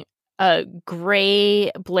wearing a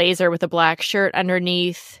gray blazer with a black shirt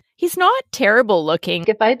underneath. He's not terrible looking.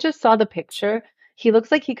 If I just saw the picture, he looks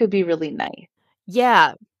like he could be really nice.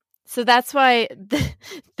 Yeah. So that's why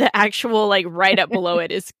the actual like right up below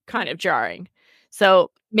it is kind of jarring. So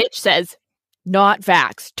Mitch says, not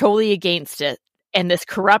vax, totally against it. And this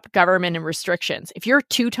corrupt government and restrictions. If you're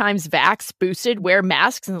 2 times vax boosted, wear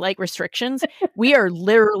masks and like restrictions, we are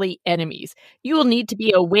literally enemies. You will need to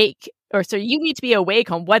be awake, you need to be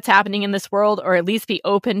awake on what's happening in this world, or at least be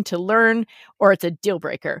open to learn, or it's a deal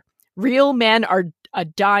breaker. Real men are a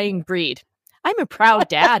dying breed. I'm a proud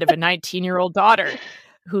dad of a 19-year-old daughter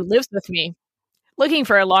who lives with me, looking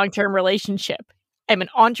for a long-term relationship. I'm an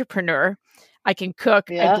entrepreneur. I can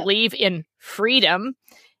cook. I Yeah. believe in freedom,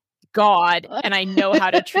 God, and I know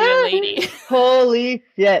how to treat a lady. Holy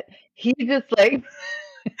shit. He just like,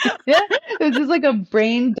 it was just like a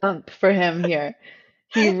brain dump for him here.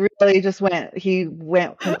 He really he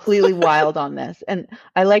went completely wild on this. And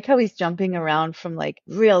I like how he's jumping around from like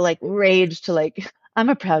real like rage to like, I'm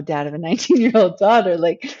a proud dad of a 19-year-old daughter.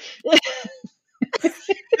 Like,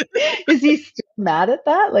 is he still mad at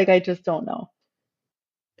that? Like, I just don't know.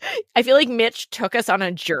 I feel like Mitch took us on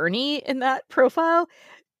a journey in that profile.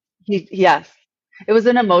 Yes, it was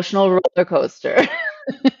an emotional roller coaster.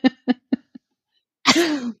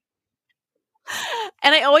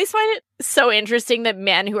 And I always find it so interesting that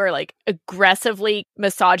men who are like aggressively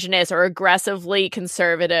misogynist or aggressively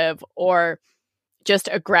conservative or just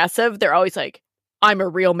aggressive, they're always like, I'm a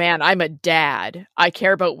real man. I'm a dad. I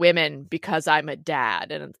care about women because I'm a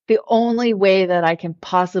dad. And The only way that I can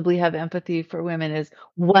possibly have empathy for women is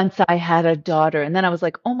once I had a daughter. And then I was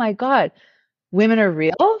like, oh my God, women are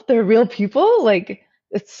real? They're real people? Like,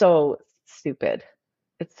 it's so stupid.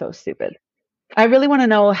 It's so stupid. I really want to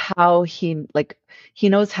know how he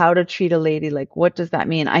knows how to treat a lady. Like, what does that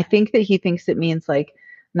mean? I think that he thinks it means like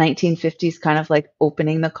 1950s kind of like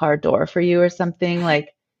opening the car door for you or something.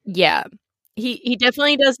 Like, yeah, he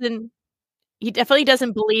definitely doesn't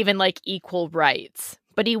believe in like equal rights,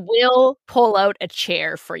 but he will pull out a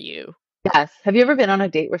chair for you. yes. Have you ever been on a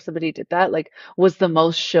date where somebody did that? Like, was the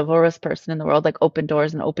most chivalrous person in the world, like opened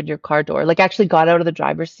doors and opened your car door, like actually got out of the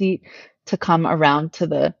driver's seat to come around to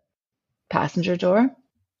the passenger door?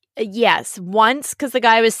 Yes, once because the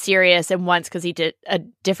guy was serious, and once because a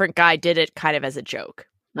different guy did it kind of as a joke.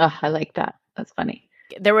 Oh, I like that. That's funny.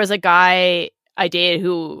 There was a guy I dated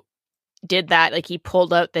who did that. Like he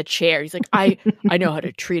pulled out the chair. He's like, I know how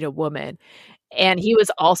to treat a woman. And he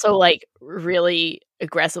was also like really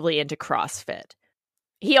aggressively into CrossFit.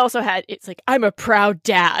 He also had, it's like, I'm a proud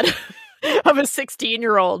dad of a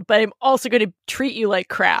 16-year-old, but I'm also going to treat you like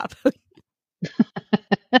crap.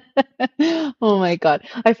 Oh my God.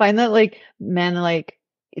 I find that like men like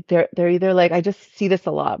they're either like I just see this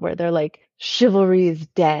a lot where they're like chivalry is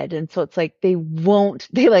dead. And so it's like they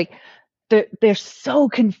like they're so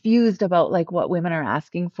confused about like what women are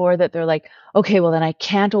asking for that they're like, okay, well then I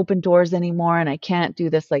can't open doors anymore and I can't do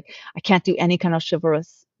this, like I can't do any kind of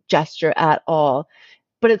chivalrous gesture at all.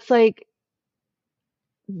 But it's like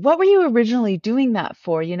what were you originally doing that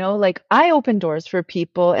for? You know, like I open doors for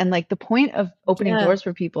people, and like the point of opening Yeah. doors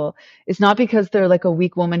for people is not because they're like a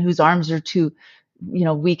weak woman whose arms are too,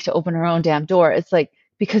 weak to open her own damn door. It's like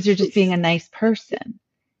because you're just being a nice person.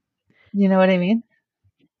 You know what I mean?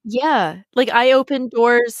 Yeah. Like I open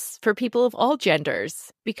doors for people of all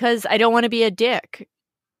genders because I don't want to be a dick.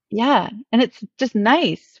 Yeah. And it's just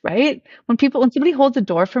nice, right? When somebody holds a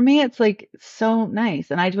door for me, it's like so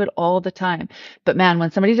nice. And I do it all the time. But man,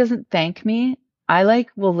 when somebody doesn't thank me, I like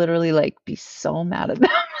will literally like be so mad at them.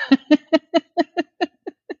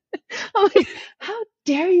 I'm like, how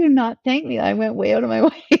dare you not thank me? I went way out of my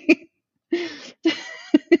way.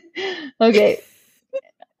 Okay.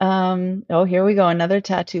 Oh, here we go. Another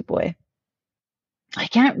tattoo boy. I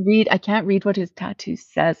can't read what his tattoo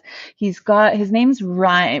says. His name's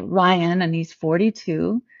Ryan and he's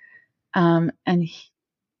 42. And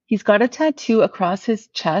he's got a tattoo across his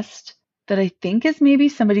chest that I think is maybe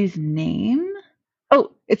somebody's name.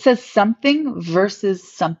 Oh, it says something versus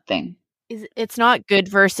something. It's not good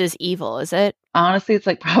versus evil, is it? Honestly, it's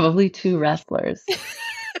like probably two wrestlers.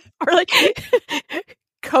 Or like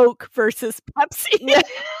Coke versus Pepsi.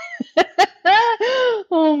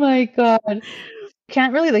 Oh my God.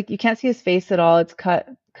 Can't really like you can't see his face at all. It's cut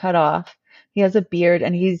off. He has a beard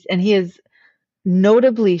and he is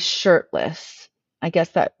notably shirtless. I guess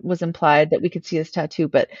that was implied that we could see his tattoo,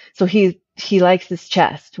 but so he likes his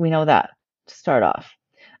chest. We know that to start off.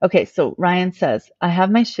 Okay, so Ryan says, I have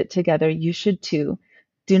my shit together. You should too.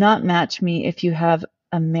 Do not match me if you have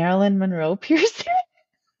a Marilyn Monroe piercing.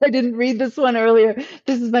 I didn't read this one earlier.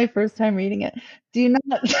 This is my first time reading it. Do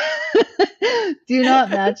not do not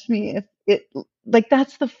match me if it like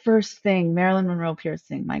that's the first thing. Marilyn Monroe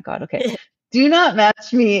piercing. My God. Okay. Do not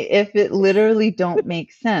match me if it literally don't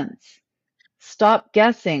make sense. Stop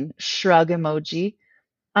guessing. Shrug emoji.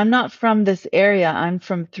 I'm not from this area. I'm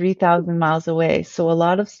from 3,000 miles away. So a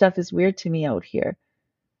lot of stuff is weird to me out here.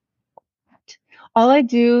 All I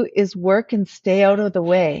do is work and stay out of the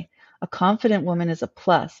way. A confident woman is a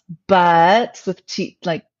plus, but with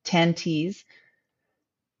like 10 T's,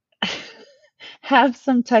 have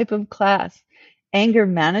some type of class. Anger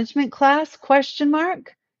management class? Question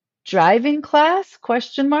mark. Driving class?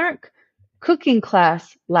 Question mark. Cooking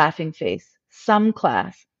class? Laughing face. Some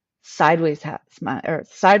class? Sideways smile or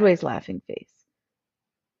sideways laughing face.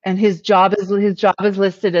 And his job is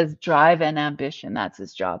listed as drive and ambition. That's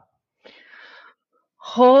his job.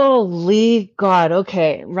 Holy God.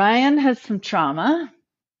 Okay. Ryan has some trauma.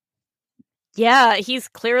 Yeah, he's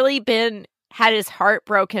clearly had his heart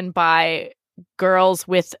broken by girls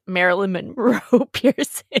with Marilyn Monroe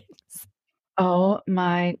piercings. Oh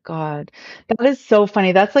my God. That is so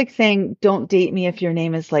funny. That's like saying, don't date me if your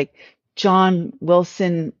name is like John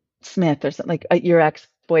Wilson Smith or something like your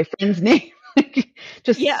ex-boyfriend's name. Like,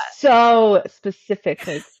 just Yeah. so specific.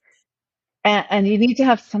 Like, And you need to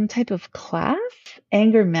have some type of class,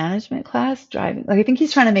 anger management class, driving. Like I think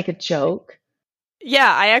he's trying to make a joke.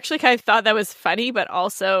 Yeah, I actually kind of thought that was funny, but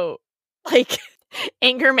also like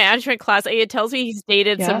anger management class. It tells me he's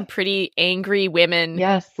dated Yeah. some pretty angry women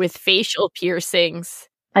Yes. with facial piercings.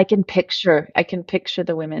 I can picture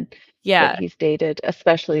the women that Yeah. he's dated,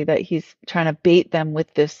 especially that he's trying to bait them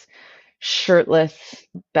with this shirtless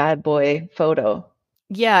bad boy photo.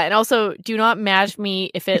 Yeah, and also do not match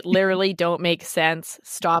me if it literally don't make sense.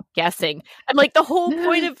 Stop guessing. I'm like, the whole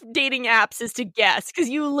point of dating apps is to guess because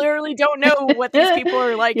you literally don't know what these people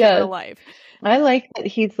are like in real Yes. life. I like that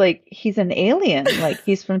he's an alien. Like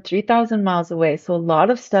he's from 3,000 miles away. So a lot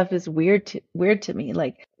of stuff is weird to me.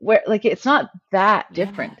 Like where like it's not that Yeah.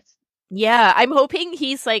 different. Yeah, I'm hoping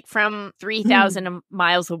he's like from 3,000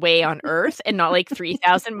 miles away on Earth and not like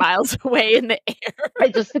 3,000 miles away in the air. I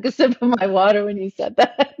just took a sip of my water when you said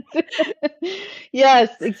that. Yes,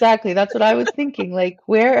 exactly. That's what I was thinking. Like,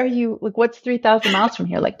 where are you? Like, what's 3,000 miles from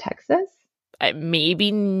here? Like Texas?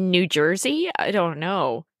 Maybe New Jersey? I don't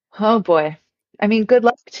know. Oh boy. I mean, good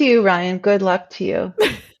luck to you, Ryan. Good luck to you.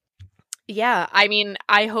 Yeah, I mean,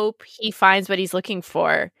 I hope he finds what he's looking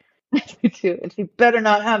for. Me too. And she better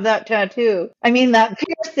not have that tattoo. I mean, that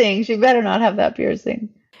piercing. She better not have that piercing.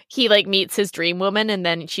 He like meets his dream woman and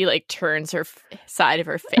then she like turns her side of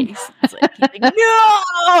her face. It's like, he's like,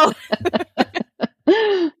 no!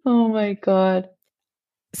 Oh my God.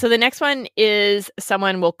 So the next one is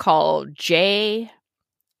someone we'll call Jay.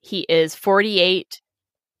 He is 48.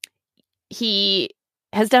 He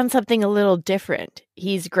has done something a little different.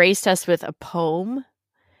 He's graced us with a poem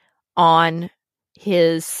on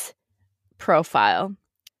his profile.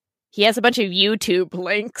 He has a bunch of YouTube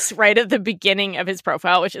links right at the beginning of his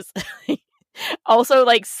profile, which is also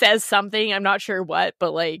like says something. I'm not sure what,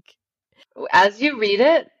 but like As you read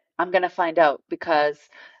it, I'm gonna find out because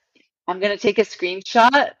I'm gonna take a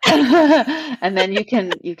screenshot and then you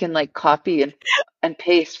can like copy and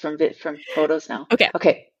paste from photos now. okay.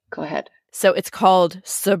 Okay, go ahead. So it's called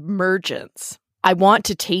Submergence. I want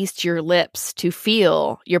to taste your lips to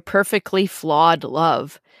feel your perfectly flawed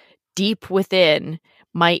love deep within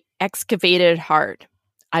my excavated heart.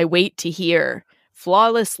 I wait to hear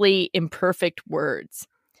flawlessly imperfect words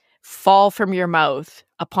fall from your mouth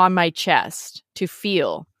upon my chest to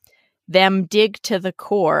feel them dig to the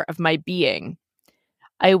core of my being.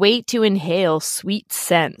 I wait to inhale sweet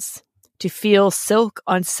scents, to feel silk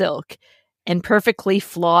on silk and perfectly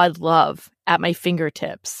flawed love at my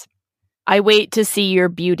fingertips. I wait to see your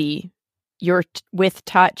beauty, with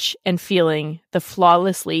touch and feeling the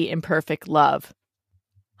flawlessly imperfect love.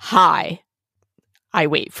 Hi, I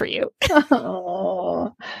wait for you.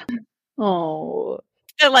 Oh, oh,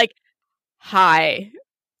 And like, hi,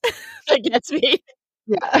 that gets me.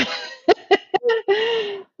 yeah.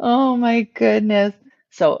 Oh my goodness.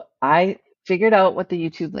 So I figured out what the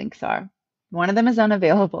YouTube links are. One of them is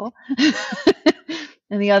unavailable.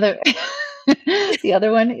 And the other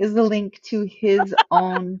one is the link to his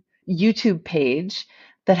own YouTube page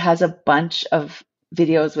that has a bunch of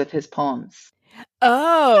videos with his poems.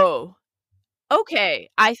 Oh, okay.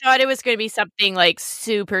 I thought it was going to be something like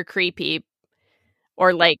super creepy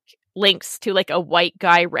or like links to like a white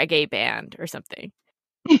guy reggae band or something.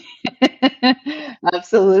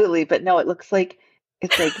 Absolutely. But no, it looks like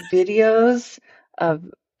it's like videos of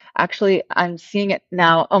actually I'm seeing it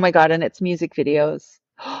now. Oh my God, and it's music videos.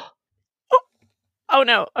 Oh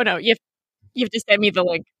no. Oh no. You have to send me the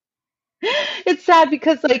link. It's sad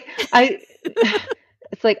because like I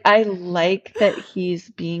it's like I like that he's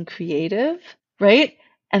being creative, right?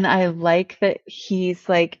 And I like that he's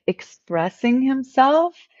like expressing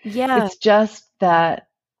himself. Yeah. It's just that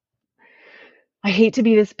I hate to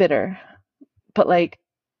be this bitter, but like,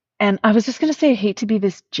 and I was just gonna say I hate to be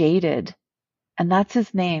this jaded, and that's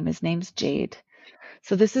his name. His name's Jade.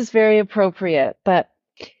 So this is very appropriate, but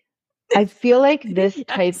I feel like this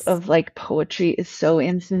type Yes. of like poetry is so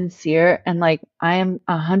insincere, and like I am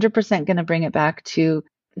 100% gonna bring it back to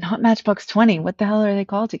not Matchbox 20. What the hell are they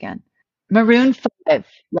called again? Maroon 5.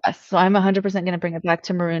 Yes. So I'm 100% gonna bring it back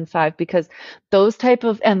to Maroon 5 because those type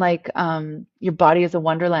of and like Your Body is a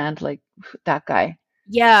Wonderland, like that guy.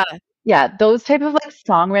 Yeah. Yeah, those type of like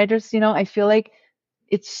songwriters, I feel like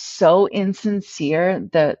it's so insincere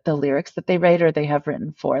the lyrics that they write or they have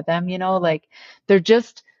written for them, like they're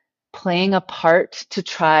just playing a part to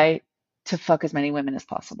try to fuck as many women as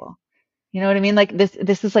possible. You know what I mean? Like this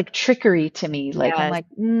is like trickery to me. Like I'm Yes. like,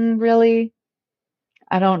 really?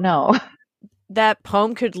 I don't know. That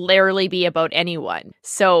poem could literally be about anyone.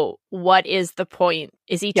 So what is the point?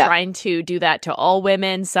 Is he Yeah, trying to do that to all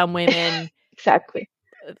women, some women? exactly.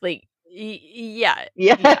 Like, Yeah,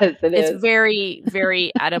 yeah. Yes, it It's is. very,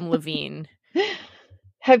 very Adam Levine.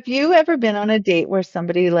 Have you ever been on a date where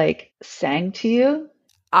somebody like sang to you?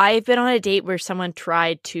 I've been on a date where someone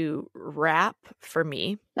tried to rap for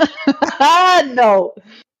me. No,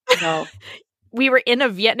 no. We were in a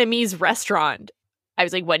Vietnamese restaurant. I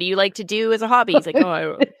was like, "What do you like to do as a hobby?" He's like,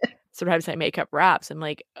 "Oh, sometimes I make up raps." I'm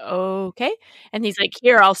like, "Okay." And he's like,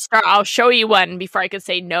 "Here, I'll show you one," before I could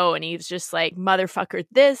say no, and he was just like, "Motherfucker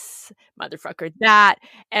this, motherfucker that."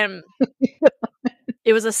 And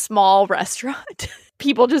it was a small restaurant.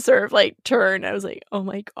 People just sort of like turned. I was like, "Oh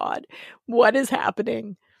my god, what is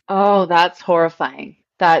happening?" Oh, that's horrifying.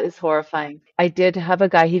 That is horrifying. I did have a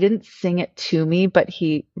guy, he didn't sing it to me, but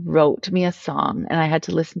he wrote me a song and I had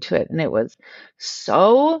to listen to it and it was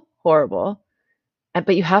so horrible.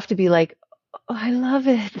 But you have to be like, oh, I love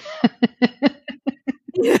it.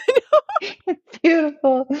 It's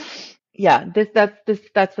beautiful. Yeah, that's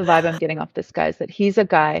the vibe I'm getting off this guy is that he's a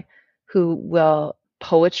guy who will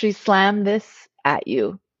poetry slam this at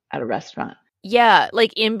you at a restaurant. Yeah,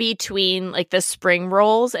 like in between like the spring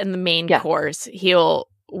rolls and the main Yeah. course, he'll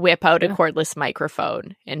whip out a Yeah. cordless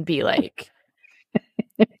microphone and be like,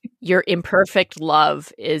 "Your imperfect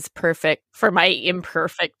love is perfect for my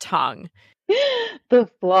imperfect tongue." The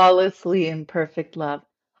flawlessly imperfect love.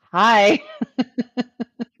 Hi.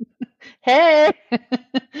 Hey.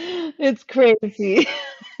 It's crazy.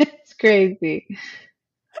 It's crazy.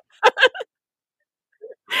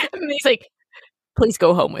 And he's like, "Please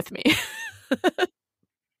go home with me."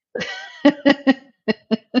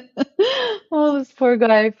 Oh, this poor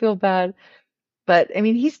guy, I feel bad. But I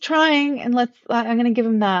mean, he's trying, and I'm gonna give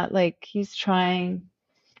him that. Like, he's trying.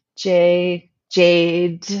 Jade.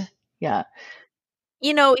 Yeah.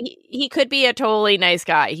 He could be a totally nice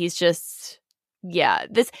guy. He's just yeah,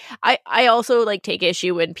 this I also like take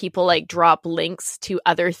issue when people like drop links to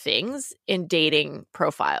other things in dating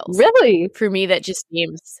profiles. Really? For me that just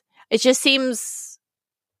seems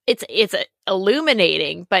it's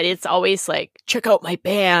illuminating, but it's always like check out my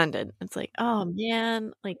band and it's like, "Oh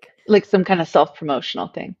man, like Like some kind of self-promotional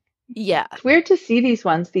thing. yeah. It's weird to see these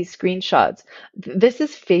ones, these screenshots. This is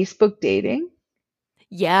Facebook dating.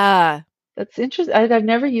 Yeah. That's interesting. I've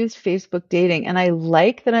never used Facebook dating, and I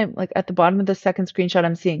like that I'm like at the bottom of the second screenshot,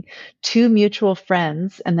 I'm seeing two mutual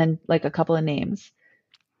friends and then like a couple of names.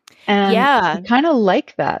 And I Yeah. kind of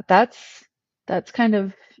like that. That's kind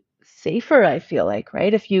of safer, I feel like,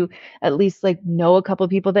 right? If you at least like know a couple of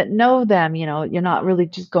people that know them, you're not really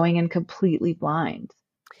just going in completely blind.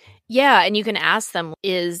 Yeah, and you can ask them,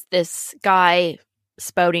 is this guy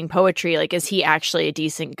spouting poetry? Like, is he actually a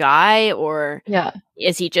decent guy or Yeah.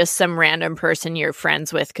 is he just some random person you're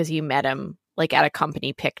friends with because you met him like at a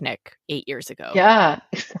company picnic 8 years ago? Yeah,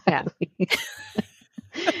 Yeah. exactly.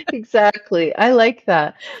 Exactly. I like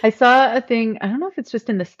that. I saw a thing, I don't know if it's just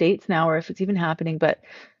in the States now or if it's even happening, but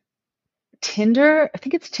Tinder, I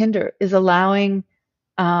think it's Tinder, is allowing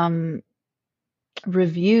um,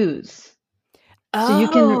 reviews. So you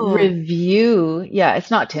can Oh, review, yeah,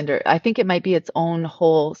 it's not Tinder. I think it might be its own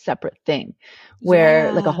whole separate thing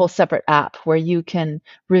where, like a yeah. whole separate app where you can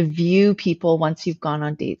review people once you've gone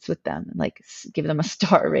on dates with them and like give them a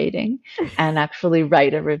star rating and actually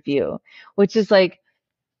write a review, which is like,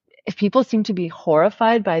 if people seem to be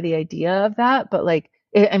horrified by the idea of that, but like,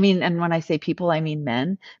 I mean, and when I say people, I mean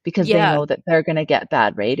men, because they Yeah. know that they're going to get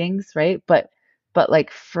bad ratings, right? But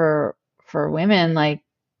like for women, like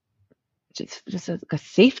just like a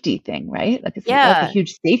safety thing, right? Like it's like a Yeah.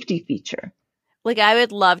 huge safety feature. Like, I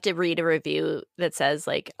would love to read a review that says,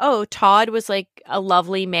 like, oh, Todd was like a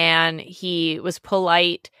lovely man. He was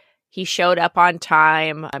polite. He showed up on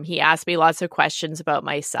time. He asked me lots of questions about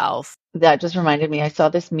myself. That just reminded me, I saw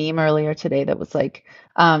this meme earlier today that was like,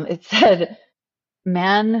 it said,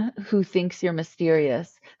 "Man who thinks you're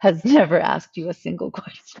mysterious has never asked you a single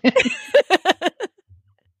question."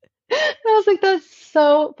 I was like, that's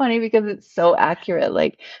so funny because it's so accurate.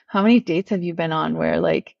 Like, how many dates have you been on where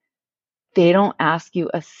like they don't ask you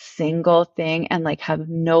a single thing and like have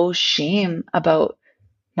no shame about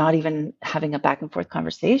not even having a back and forth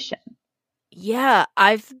conversation? Yeah,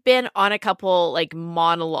 I've been on a couple like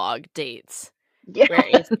monologue dates Yeah. where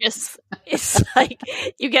it's like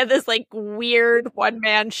you get this like weird one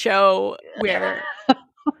man show where I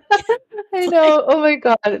it's like know. Oh my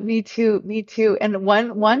God. Me too. Me too. And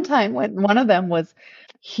one time when one of them was,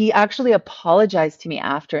 he actually apologized to me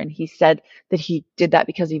after and he said that he did that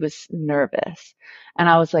because he was nervous. And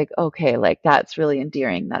I was like, okay, like that's really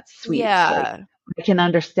endearing. That's sweet. Like yeah. I can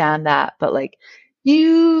understand that, but like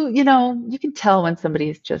you can tell when somebody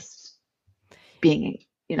is just being,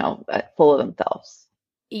 full of themselves.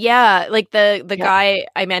 Yeah, like the Yeah. guy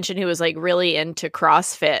I mentioned who was like really into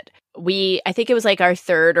CrossFit. I think it was like our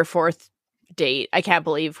third or fourth date. I can't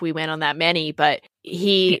believe we went on that many, but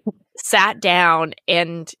he sat down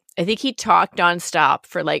and I think he talked nonstop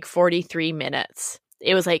for like 43 minutes.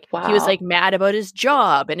 It was like he was Wow. like mad about his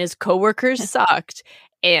job and his coworkers sucked.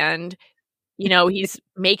 And he's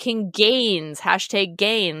making gains, hashtag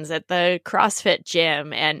gains at the CrossFit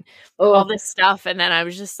gym and all Oh, this stuff. And then I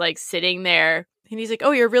was just like sitting there and he's like,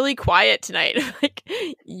 "Oh, you're really quiet tonight." Like,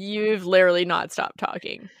 you've literally not stopped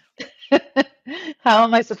talking. how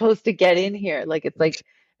am I supposed to get in here? Like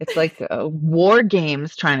it's like war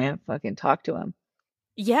games trying to fucking talk to him.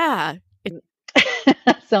 Yeah.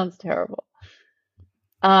 Sounds terrible.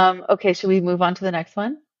 Okay, should we move on to the next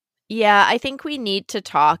one? Yeah, I think we need to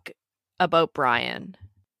talk about Brian.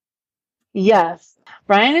 Yes.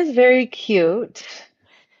 Brian is very cute.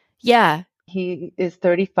 Yeah. He is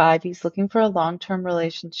 35. He's looking for a long-term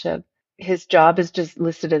relationship. His job is just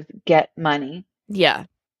listed as get money. Yeah.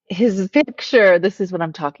 His picture, this is what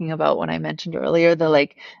I'm talking about when I mentioned earlier, the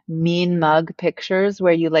like mean mug pictures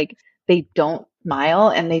where you like they don't smile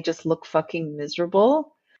and they just look fucking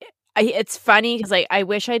miserable. It's funny because I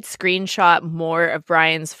wish I'd screenshot more of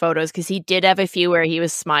Brian's photos because he did have a few where he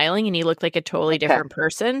was smiling and he looked like a totally Okay. different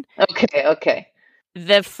person. Okay.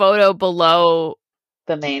 The photo below,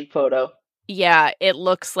 The main photo. yeah, it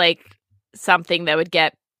looks like something that would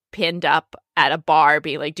get pinned up at a bar,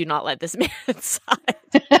 being like, "Do not let this man inside,"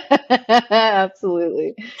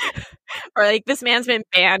 Absolutely. or like, "This man's been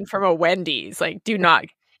banned from a Wendy's." Like, do not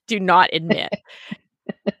admit.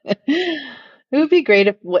 It would be great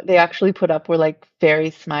if what they actually put up were like very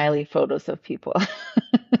smiley photos of people.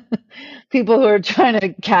 People who are trying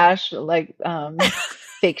to cash like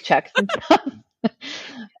fake checks and stuff.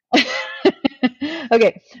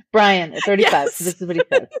 Okay, Brian, at 35. So Yes. this is what he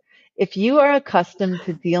says. If you are accustomed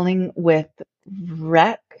to dealing with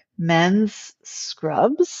wreck men's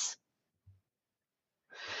scrubs,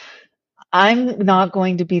 I'm not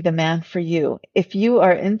going to be the man for you. If you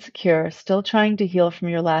are insecure, still trying to heal from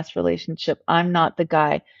your last relationship, I'm not the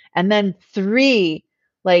guy. And then three,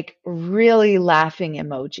 like really laughing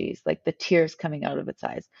emojis, like the tears coming out of its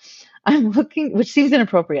eyes. I'm looking, which seems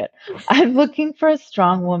inappropriate. I'm looking for a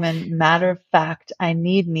strong woman. Matter of fact, I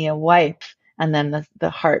need me a wife. And then the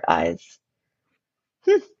heart eyes.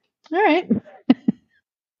 All right.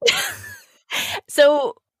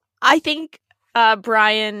 So I think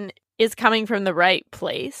Brian is coming from the right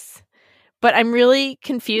place, but I'm really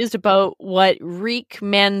confused about what reek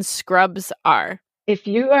men's scrubs are. If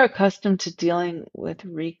you are accustomed to dealing with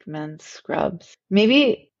reek men's scrubs,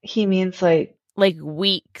 maybe he means Like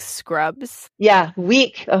weak scrubs. yeah,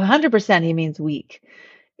 weak. 100% he means weak.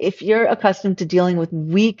 If you're accustomed to dealing with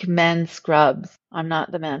weak men's scrubs, I'm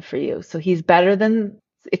not the man for you. So he's better than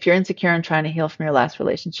if you're insecure and trying to heal from your last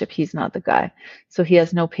relationship, he's not the guy. So he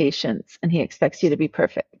has no patience and he expects you to be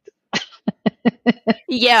perfect.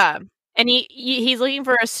 Yeah. And he's looking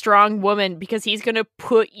for a strong woman because he's going to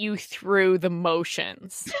put you through the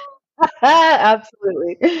motions.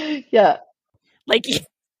 Absolutely. Yeah. Like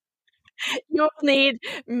you'll need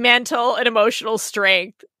mental and emotional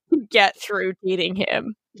strength to get through dating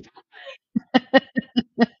him.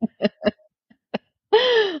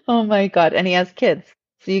 Oh my God. And he has kids.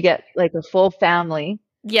 So you get like a full family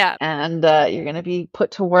Yeah. and you're going to be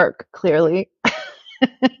put to work, clearly.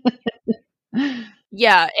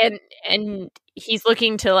 Yeah, and he's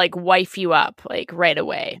looking to like wife you up like right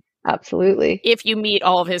away Absolutely. if you meet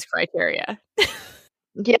all of his criteria.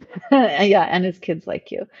 Yeah. Yeah, and his kids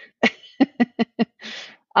like you.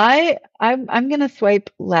 I'm gonna swipe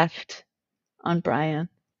left on Brian.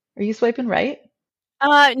 Are you swiping right?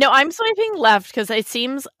 No, I'm swiping left because it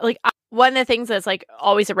seems like one of the things that's like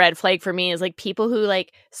always a red flag for me is like people who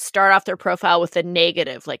like start off their profile with a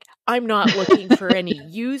negative, like I'm not looking for any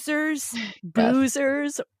users, Yes.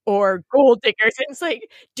 boozers, or gold diggers. And it's like,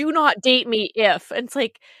 do not date me if. And it's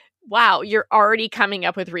like, wow, you're already coming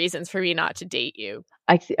up with reasons for me not to date you.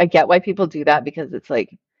 I get why people do that because it's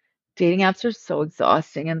like dating apps are so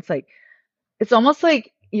exhausting and it's almost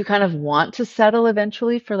like you kind of want to settle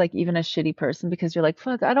eventually for like even a shitty person because you're like,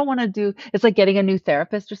 fuck, I don't want to do it's like getting a new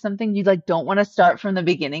therapist or something. You like don't want to start from the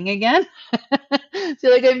beginning again. So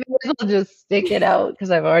you're like, I may as well just stick it out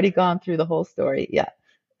because I've already gone through the whole story. Yeah.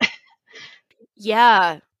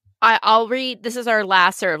 Yeah. I'll read. This is our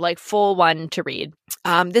last sort of like full one to read.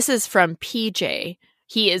 This is from PJ.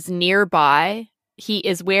 He is nearby. He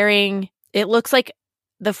is wearing, it looks like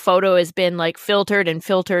the photo has been like filtered and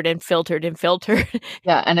filtered and filtered and filtered.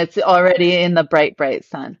 Yeah. And it's already in the bright, bright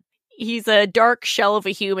sun He's a dark shell of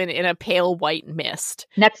a human in a pale white mist.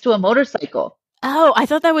 next to a motorcycle. Oh, I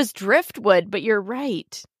thought that was driftwood, but you're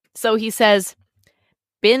right. So he says,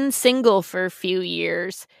 been single for a few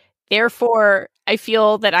years. Therefore, I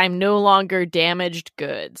feel that I'm no longer damaged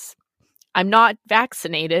goods. I'm not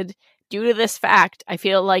vaccinated. Due to this fact, I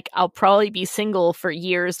feel like I'll probably be single for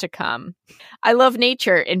years to come. I love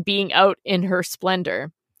nature and being out in her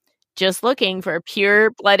splendor. Just looking for a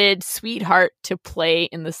pure-blooded sweetheart to play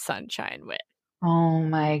in the sunshine with. Oh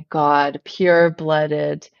my God,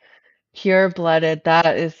 pure-blooded. Pure-blooded,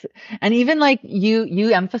 that is, and even like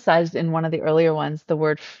you emphasized in one of the earlier ones the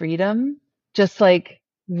word freedom, just like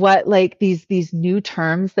what like these new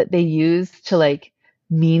terms that they use to like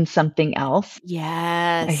mean something else.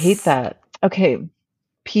 I hate Yes. that. Okay,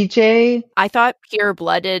 PJ, I thought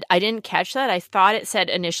pure-blooded. I didn't catch that. I thought it said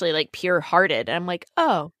initially like pure-hearted. And I'm like,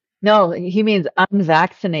 oh, no, he means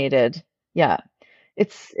unvaccinated. Yeah.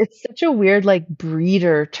 It's such a weird like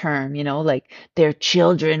breeder term, like their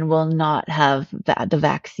children will not have the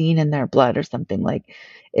vaccine in their blood or something like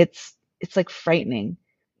it's like frightening.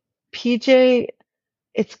 PJ,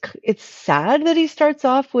 it's sad that he starts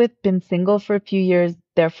off with been single for a few years,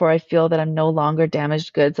 therefore I feel that I'm no longer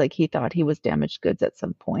damaged goods, like he thought he was damaged goods at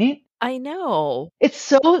some point. I know. It's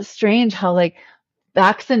so strange how like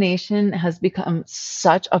vaccination has become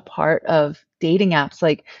such a part of dating apps,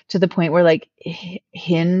 like to the point where like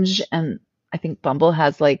Hinge and I think Bumble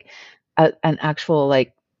has like an actual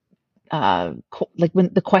like when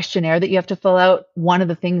the questionnaire that you have to fill out, one of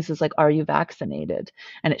the things is like, are you vaccinated?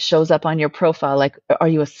 And it shows up on your profile, like, are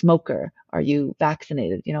you a smoker? Are you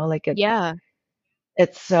vaccinated? Like Yeah.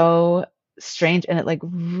 it's so strange. And it like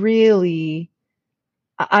really,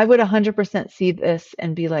 I would 100% see this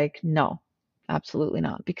and be like, no, absolutely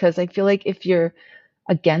not. Because I feel like if you're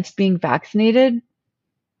against being vaccinated,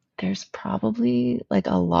 there's probably like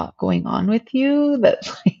a lot going on with you that's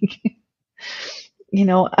like, you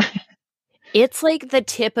know, It's like the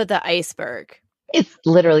tip of the iceberg. it's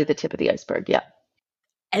literally the tip of the iceberg. Yeah.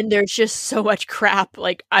 And there's just so much crap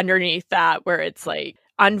like underneath that where it's like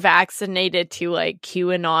unvaccinated to like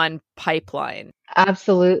QAnon pipeline.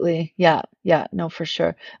 Absolutely. Yeah. Yeah. No, for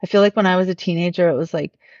sure. I feel like when I was a teenager, it was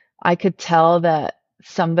like I could tell that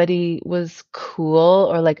somebody was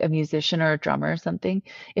cool or like a musician or a drummer or something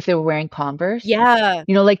if they were wearing Converse. Yeah.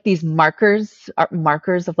 Like these markers are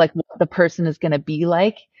markers of like what the person is going to be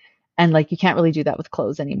like. And like you can't really do that with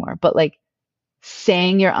clothes anymore. But like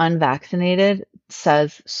saying you're unvaccinated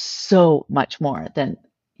says so much more than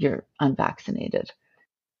you're unvaccinated.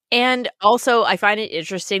 And also, I find it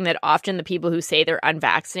interesting that often the people who say they're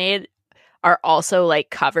unvaccinated are also like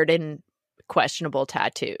covered in questionable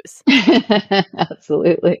tattoos.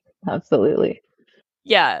 Absolutely. Absolutely.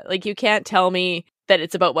 Yeah, like you can't tell me that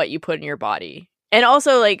it's about what you put in your body. And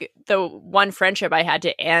also, like the one friendship I had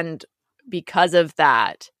to end because of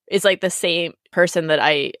that is like the same person that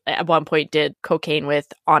I at one point did cocaine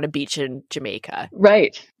with on a beach in Jamaica.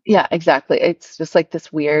 Right. Yeah, exactly. It's just like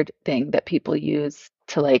this weird thing that people use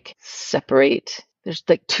to like separate. There's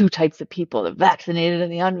like two types of people, the vaccinated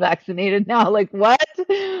and the unvaccinated now. Like, what?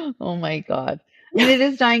 Oh my God. I mean, it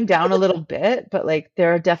is dying down a little bit, but like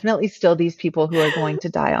there are definitely still these people who are going to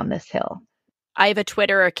die on this hill. I have a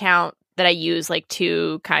Twitter account that I use like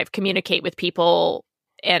to kind of communicate with people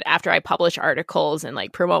and after I publish articles and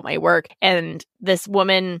like promote my work. And this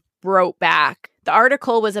woman wrote back. The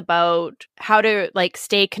article was about how to like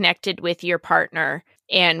stay connected with your partner.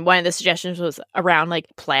 And one of the suggestions was around like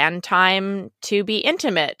plan time to be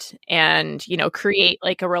intimate and, create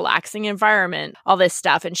like a relaxing environment, all this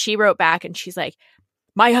stuff. And she wrote back and she's like,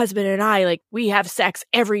 my husband and I, like, we have sex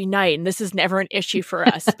every night and this is never an issue for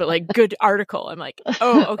us, but like, good article. I'm like,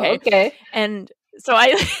 oh, okay. Okay. And so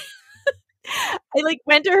I like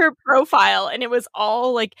went to her profile and it was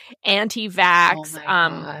all like Oh anti-vax, my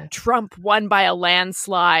God. Trump won by a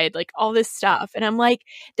landslide, like all this stuff. And I'm like,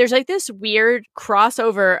 there's like this weird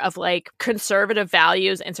crossover of like conservative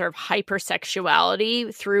values and sort of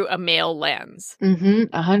hypersexuality through a male lens.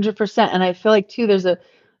 100%. And I feel like too, there's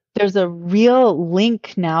a real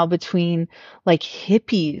link now between like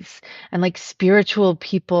hippies and like spiritual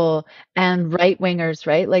people and right wingers,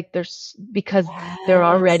 right? Like there's because they're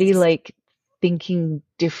already Yes. like thinking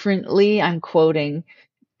differently, I'm quoting,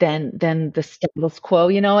 than the status quo,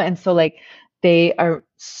 and so like they are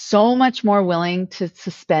so much more willing to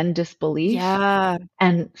suspend disbelief Yeah.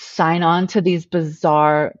 and sign on to these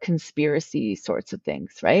bizarre conspiracy sorts of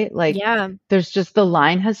things, right? Like Yeah. there's just the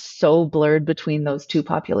line has so blurred between those two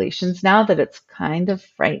populations now that it's kind of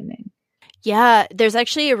frightening. Yeah, there's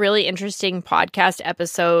actually a really interesting podcast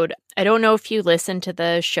episode. I don't know if you listen to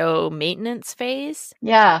the show Maintenance Phase.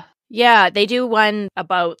 Yeah. Yeah, they do one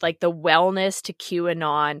about like the wellness to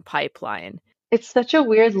QAnon pipeline. It's such a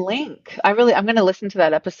weird link. I'm going to listen to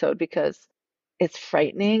that episode because it's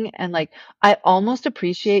frightening. And like, I almost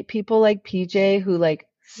appreciate people like PJ who like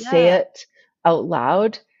say Yeah. it out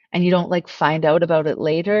loud and you don't like find out about it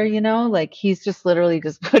later, you know? Like, he's just literally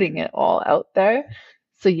just putting it all out there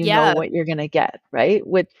so you know Yeah. what you're going to get, right?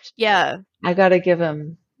 Which Yeah. I got to give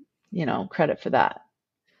him, credit for that.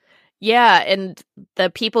 Yeah. And the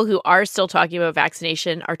people who are still talking about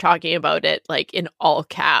vaccination are talking about it like in all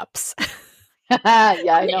caps. Yeah,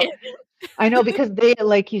 I know. I know because they,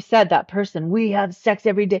 like you said, that person, we have sex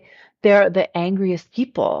every day. They're the angriest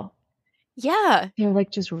people. Yeah. They're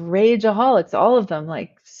like just rageaholics, all of them,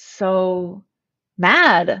 like so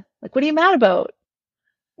mad. Like, what are you mad about?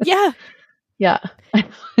 Yeah. Yeah, it's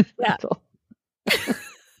Yeah. mental.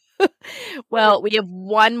 Well, we have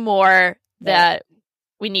one more Yeah. that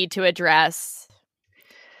we need to address.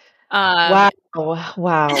 Um, Wow.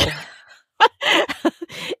 Wow.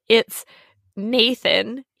 it's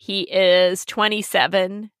Nathan. He is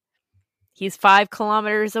 27. He's 5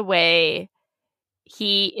 kilometers away.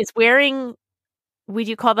 He is wearing, would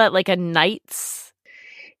you call that like a knight's?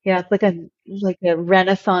 Yeah, it's like a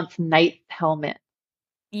Renaissance knight helmet.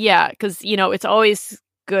 Yeah, because, it's always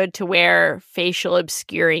good to wear facial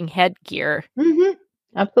obscuring headgear Hmm.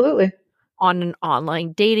 Absolutely. on an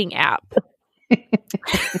online dating app.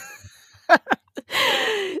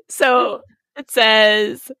 So it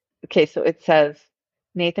says, Okay, so it says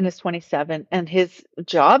Nathan is 27 and his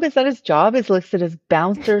job is that his job is listed as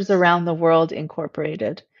Bouncers Around the World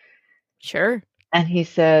Incorporated. sure. And he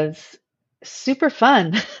says, super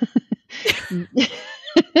fun.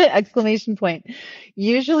 Exclamation point.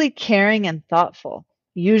 Usually caring and thoughtful.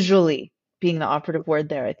 Usually being the operative word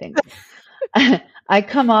there, I think. I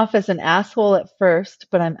come off as an asshole at first,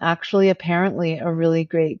 but I'm actually apparently a really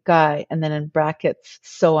great guy. And then in brackets,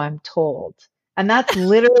 so I'm told. And that's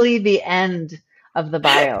literally the end of the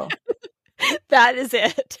bio. That is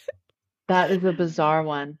it. That is a bizarre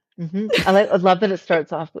one. I love that it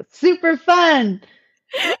starts off with super fun,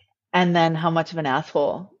 and then how much of an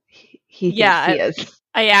asshole he thinks Yeah, he is.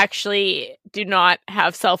 I actually do not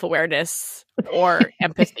have self-awareness or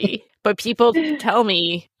empathy, but people tell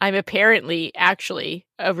me I'm apparently actually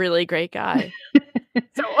a really great guy.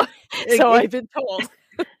 So so It- I've been told.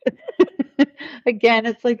 Again,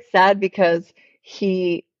 it's like sad because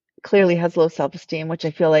he clearly has low self-esteem, which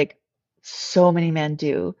I feel like so many men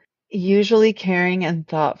do. Usually caring and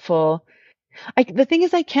thoughtful. The thing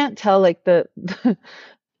is, I can't tell like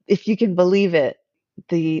if you can believe it,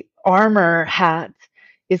 the armor hat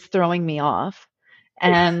is throwing me off.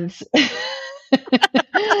 And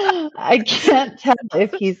I can't tell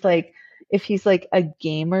if he's like a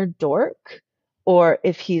gamer dork or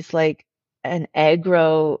if he's like an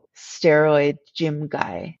aggro steroid gym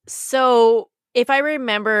guy. So if I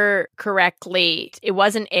remember correctly, it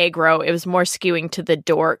wasn't aggro, it was more skewing to the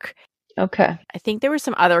dork. Okay. I think there were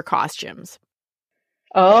some other costumes.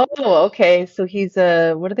 Oh, okay. So he's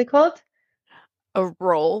what are they called? A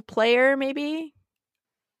role player, maybe?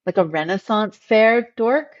 Like a Renaissance fair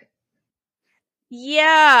dork?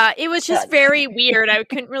 Yeah, it was just That's very weird. I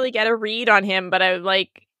couldn't really get a read on him, but I was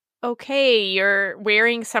like, okay, you're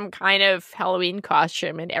wearing some kind of Halloween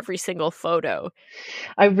costume in every single photo.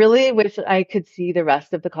 I really wish I could see the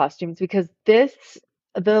rest of the costumes because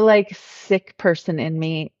the like sick person in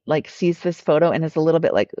me like sees this photo and is a little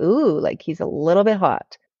bit like, ooh, like he's a little bit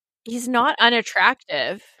hot. He's not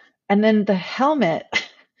unattractive. And then the helmet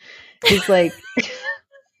is like,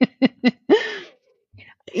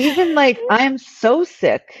 even like, I'm so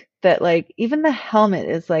sick that like, even the helmet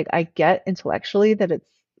is like, I get intellectually that it's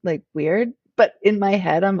like weird, but in my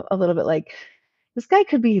head, I'm a little bit like, this guy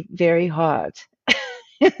could be very hot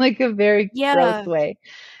in like a very gross Yeah. way.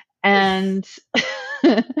 And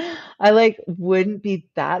I like wouldn't be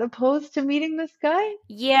that opposed to meeting this guy.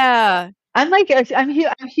 Yeah. I'm like I'm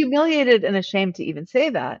humiliated and ashamed to even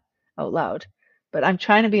say that out loud, but I'm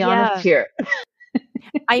trying to be honest Yeah. here.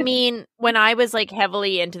 I mean, when I was like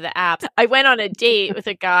heavily into the apps, I went on a date with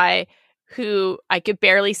a guy who I could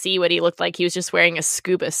barely see what he looked like. He was just wearing a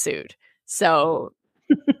scuba suit. So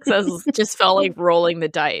I just felt like rolling the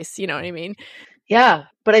dice. You know what I mean? Yeah,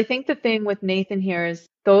 but I think the thing with Nathan here is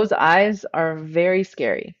those eyes are very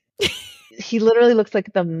scary. He literally looks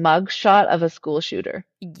like the mug shot of a school shooter.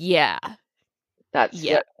 Yeah. That's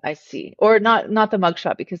Yeah. what I see. Or not the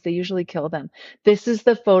mugshot because they usually kill them. This is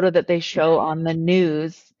the photo that they show on the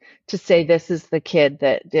news to say this is the kid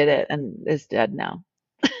that did it and is dead now.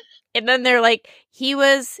 And then they're like,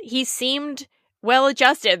 he seemed well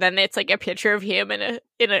adjusted. Then it's like a picture of him in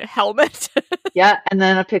a helmet. Yeah, and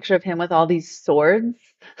then a picture of him with all these swords.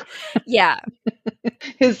 Yeah.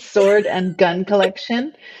 His sword and gun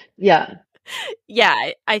collection. Yeah.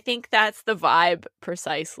 Yeah, I think that's the vibe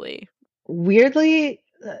precisely. Weirdly,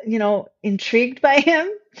 intrigued by him,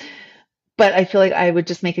 but I feel like I would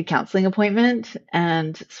just make a counseling appointment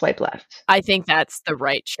and swipe left. I think that's the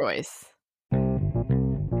right choice.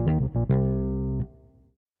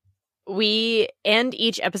 We end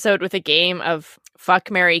each episode with a game of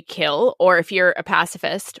fuck, marry, kill, or if you're a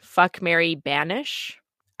pacifist, fuck, marry, banish.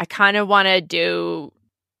 I kind of want to do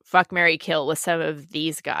fuck, marry, kill with some of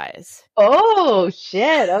these guys. Oh,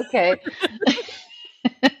 shit. Okay.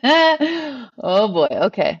 Oh boy.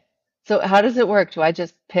 Okay. So how does it work? Do I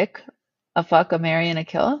just pick a fuck, a marry, and a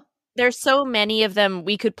kill? There's so many of them,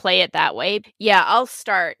 we could play it that way. Yeah, I'll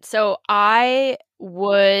start. So I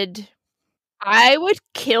would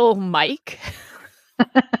kill Mike.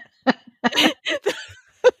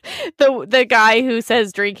 The guy who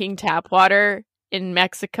says drinking tap water in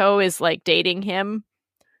Mexico is like dating him.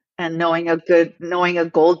 And knowing a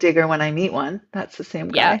gold digger when I meet one. That's the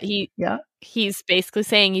same Yeah, guy. Yeah. he's basically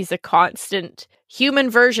saying he's a constant human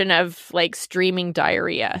version of like streaming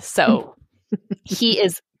diarrhea. So he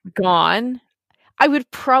is gone. I would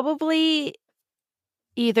probably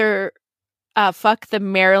either fuck the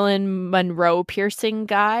Marilyn Monroe piercing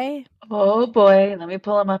guy. Oh boy. Let me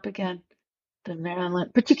pull him up again. The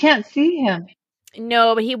Maryland. But you can't see him.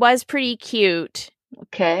 No, but he was pretty cute.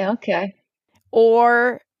 Okay. Okay.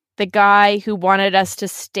 Or the guy who wanted us to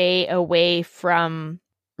stay away from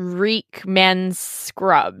reek men's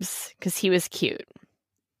scrubs because he was cute.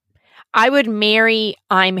 I would marry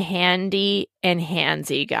I'm handy and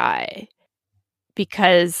handsy guy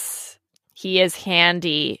because he is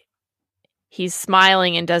handy. He's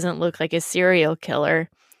smiling and doesn't look like a serial killer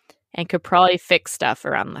and could probably fix stuff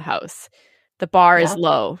around the house. The bar is Yeah.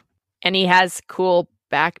 low and he has cool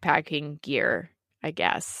backpacking gear, I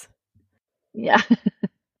guess. Yeah.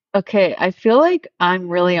 Okay. I feel like I'm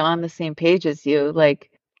really on the same page as you. Like,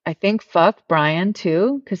 I think fuck Brian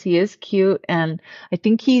too, because he is cute and I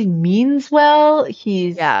think he means well.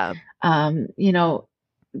 He's, Yeah. you know,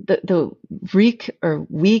 the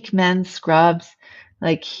weak men scrubs,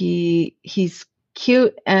 like he's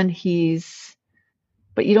cute and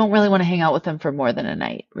but you don't really want to hang out with him for more than a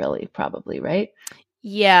night, really, probably, right?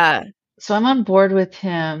 Yeah. So I'm on board with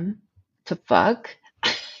him to fuck.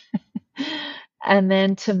 And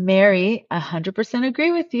then to marry, 100%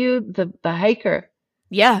 agree with you, the hiker.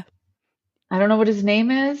 Yeah. I don't know what his name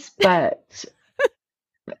is, but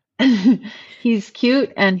he's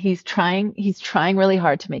cute and he's trying really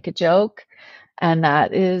hard to make a joke, and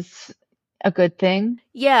that is a good thing.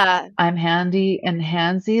 Yeah. I'm handy and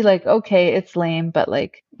handsy, like okay, it's lame, but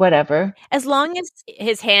like whatever. As long as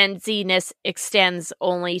his handsiness extends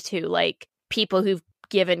only to like people who've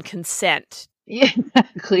given consent. Yeah,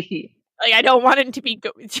 exactly. Like I don't want him to be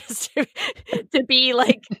just to be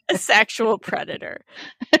like a sexual predator.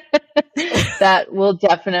 That will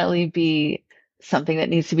definitely be something that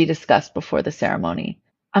needs to be discussed before the ceremony.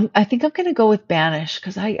 I think I'm gonna go with banish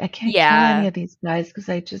because I can't kill any Yeah. of these guys because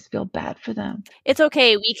I just feel bad for them. It's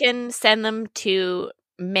okay. We can send them to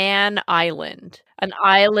Man Island, an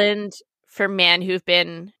island for men who've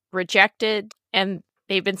been rejected and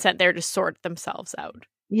they've been sent there to sort themselves out.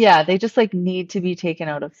 Yeah, they just like need to be taken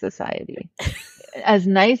out of society. As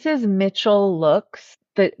nice as Mitchell looks,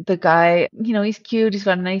 the guy, he's cute, he's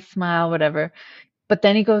got a nice smile, whatever. But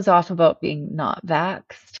then he goes off about being not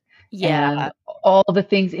vaxxed Yeah. and all the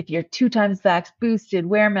things. If you're 2 times vaxxed, boosted,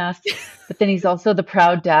 wear masks. But then he's also the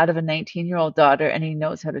proud dad of a 19-year-old daughter and he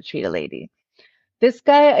knows how to treat a lady. This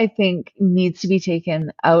guy, I think, needs to be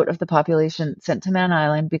taken out of the population, sent to Man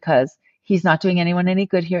Island because he's not doing anyone any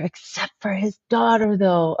good here except for his daughter,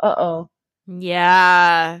 though. Uh-oh.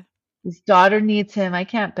 Yeah. His daughter needs him. I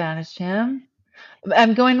can't banish him.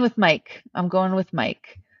 I'm going with Mike. I'm going with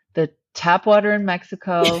Mike. The tap water in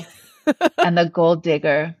Mexico and the gold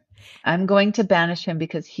digger. I'm going to banish him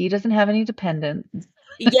because he doesn't have any dependents.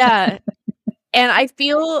 Yeah. And I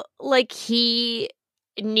feel like he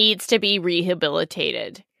needs to be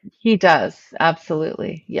rehabilitated. He does.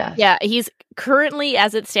 Absolutely. Yes. Yeah, he's currently,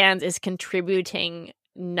 as it stands, is contributing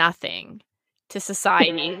nothing to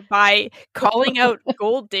society by calling out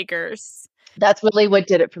gold diggers That's really what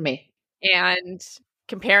did it for me. and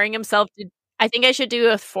comparing himself to. I think I should do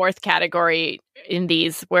a fourth category in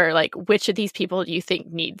these where, like, which of these people do you think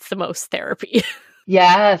needs the most therapy?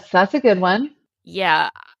 Yes, that's a good one.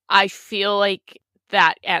 Yeah, I feel like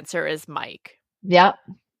that answer is Mike. Yeah,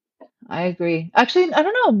 I agree. Actually, I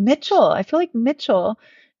don't know, Mitchell. I feel like Mitchell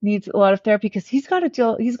needs a lot of therapy because he's got his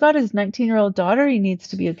 19-year-old daughter he needs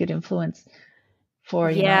to be a good influence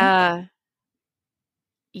for. Yeah.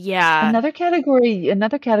 Yeah. Another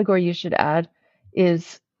category you should add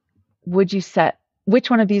is, which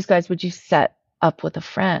one of these guys would you set up with a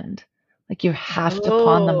friend? Like you have to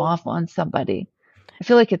pawn them Oh. off on somebody. I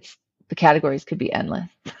feel like the categories could be endless.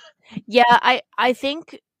 Yeah, I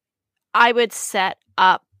think I would set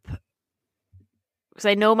up, because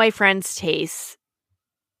I know my friend's tastes.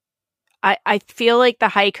 I feel like the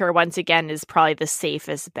hiker, once again, is probably the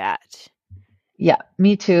safest bet. Yeah,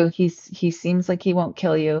 me too. He seems like he won't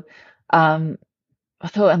kill you. Um,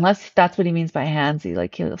 so unless that's what he means by handsy,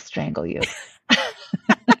 like he'll strangle you.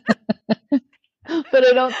 But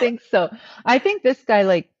I don't think so. I think this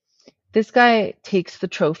guy takes the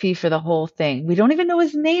trophy for the whole thing. We don't even know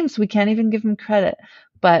his name, so we can't even give him credit.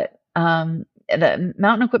 But the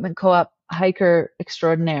Mountain Equipment Co-op hiker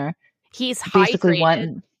extraordinaire He's basically hydrated.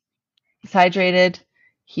 won. He's hydrated.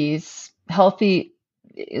 He's healthy,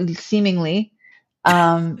 seemingly.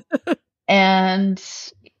 Um, and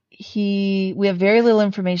we have very little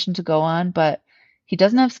information to go on, but he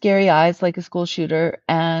doesn't have scary eyes like a school shooter,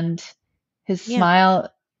 and his Yeah. smile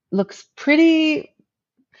looks pretty,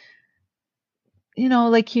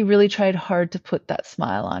 like he really tried hard to put that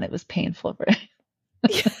smile on. It was painful for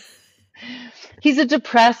him. He's a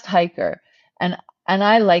depressed hiker, and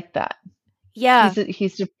I like that. Yeah.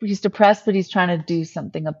 He's depressed, but he's trying to do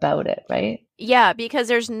something about it, right? Yeah, because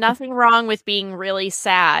there's nothing wrong with being really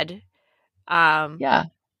sad. Um, Yeah,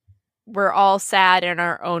 we're all sad in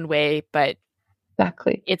our own way, but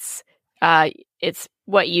exactly. it's uh it's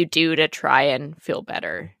what you do to try and feel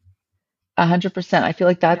better. 100%. I feel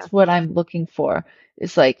like Yeah. that's what I'm looking for.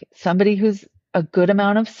 Is like somebody who's a good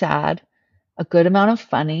amount of sad, a good amount of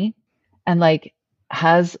funny, and like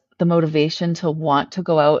has the motivation to want to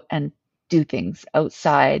go out and do things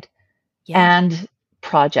outside Yeah. and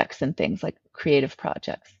projects and things like creative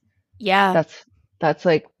projects. Yeah. That's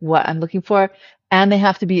like what I'm looking for. And they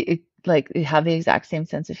have to be like they have the exact same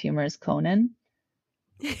sense of humor as Conan.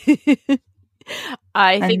 I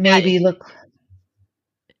And think that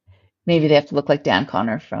maybe they have to look like Dan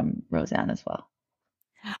Connor from Roseanne as well.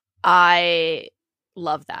 I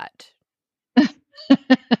love that.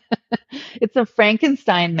 It's a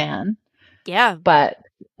Frankenstein man, Yeah. but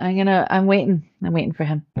I'm waiting for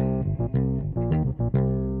him.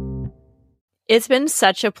 It's been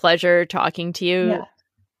such a pleasure talking to you. Yeah.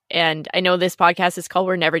 And I know this podcast is called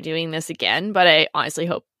We're Never Doing This Again, but I honestly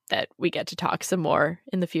hope that we get to talk some more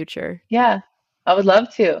in the future. Yeah. I would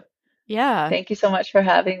love to. Yeah. Thank you so much for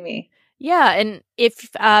having me. Yeah. And if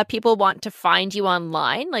people want to find you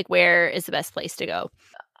online, like where is the best place to go?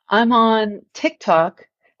 I'm on TikTok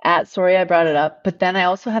at Sorry I Brought It Up, but then I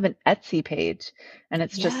also have an Etsy page, and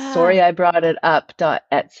it's just Yeah.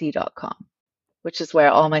 sorryibroughtitup.etsy.com, which is where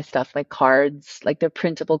all my stuff, like cards, like they're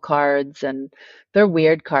printable cards and they're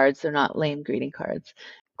weird cards. They're not lame greeting cards.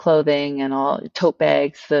 Clothing and all, tote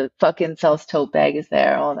bags. The fucking sells tote bag is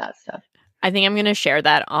there, all that stuff. I think I'm going to share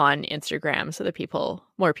that on Instagram so that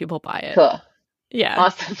more people buy it. Cool. Yeah.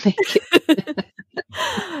 Awesome. Thank you.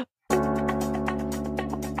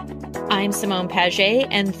 I'm Simone Paget,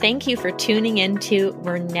 and thank you for tuning in to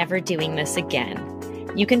We're Never Doing This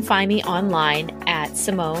Again. You can find me online at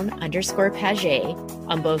Simone_Paget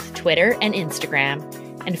on both Twitter and Instagram,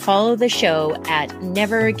 and follow the show at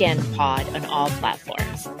Never Again Pod on all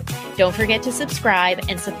platforms. Don't forget to subscribe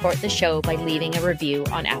and support the show by leaving a review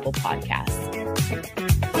on Apple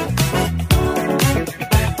Podcasts.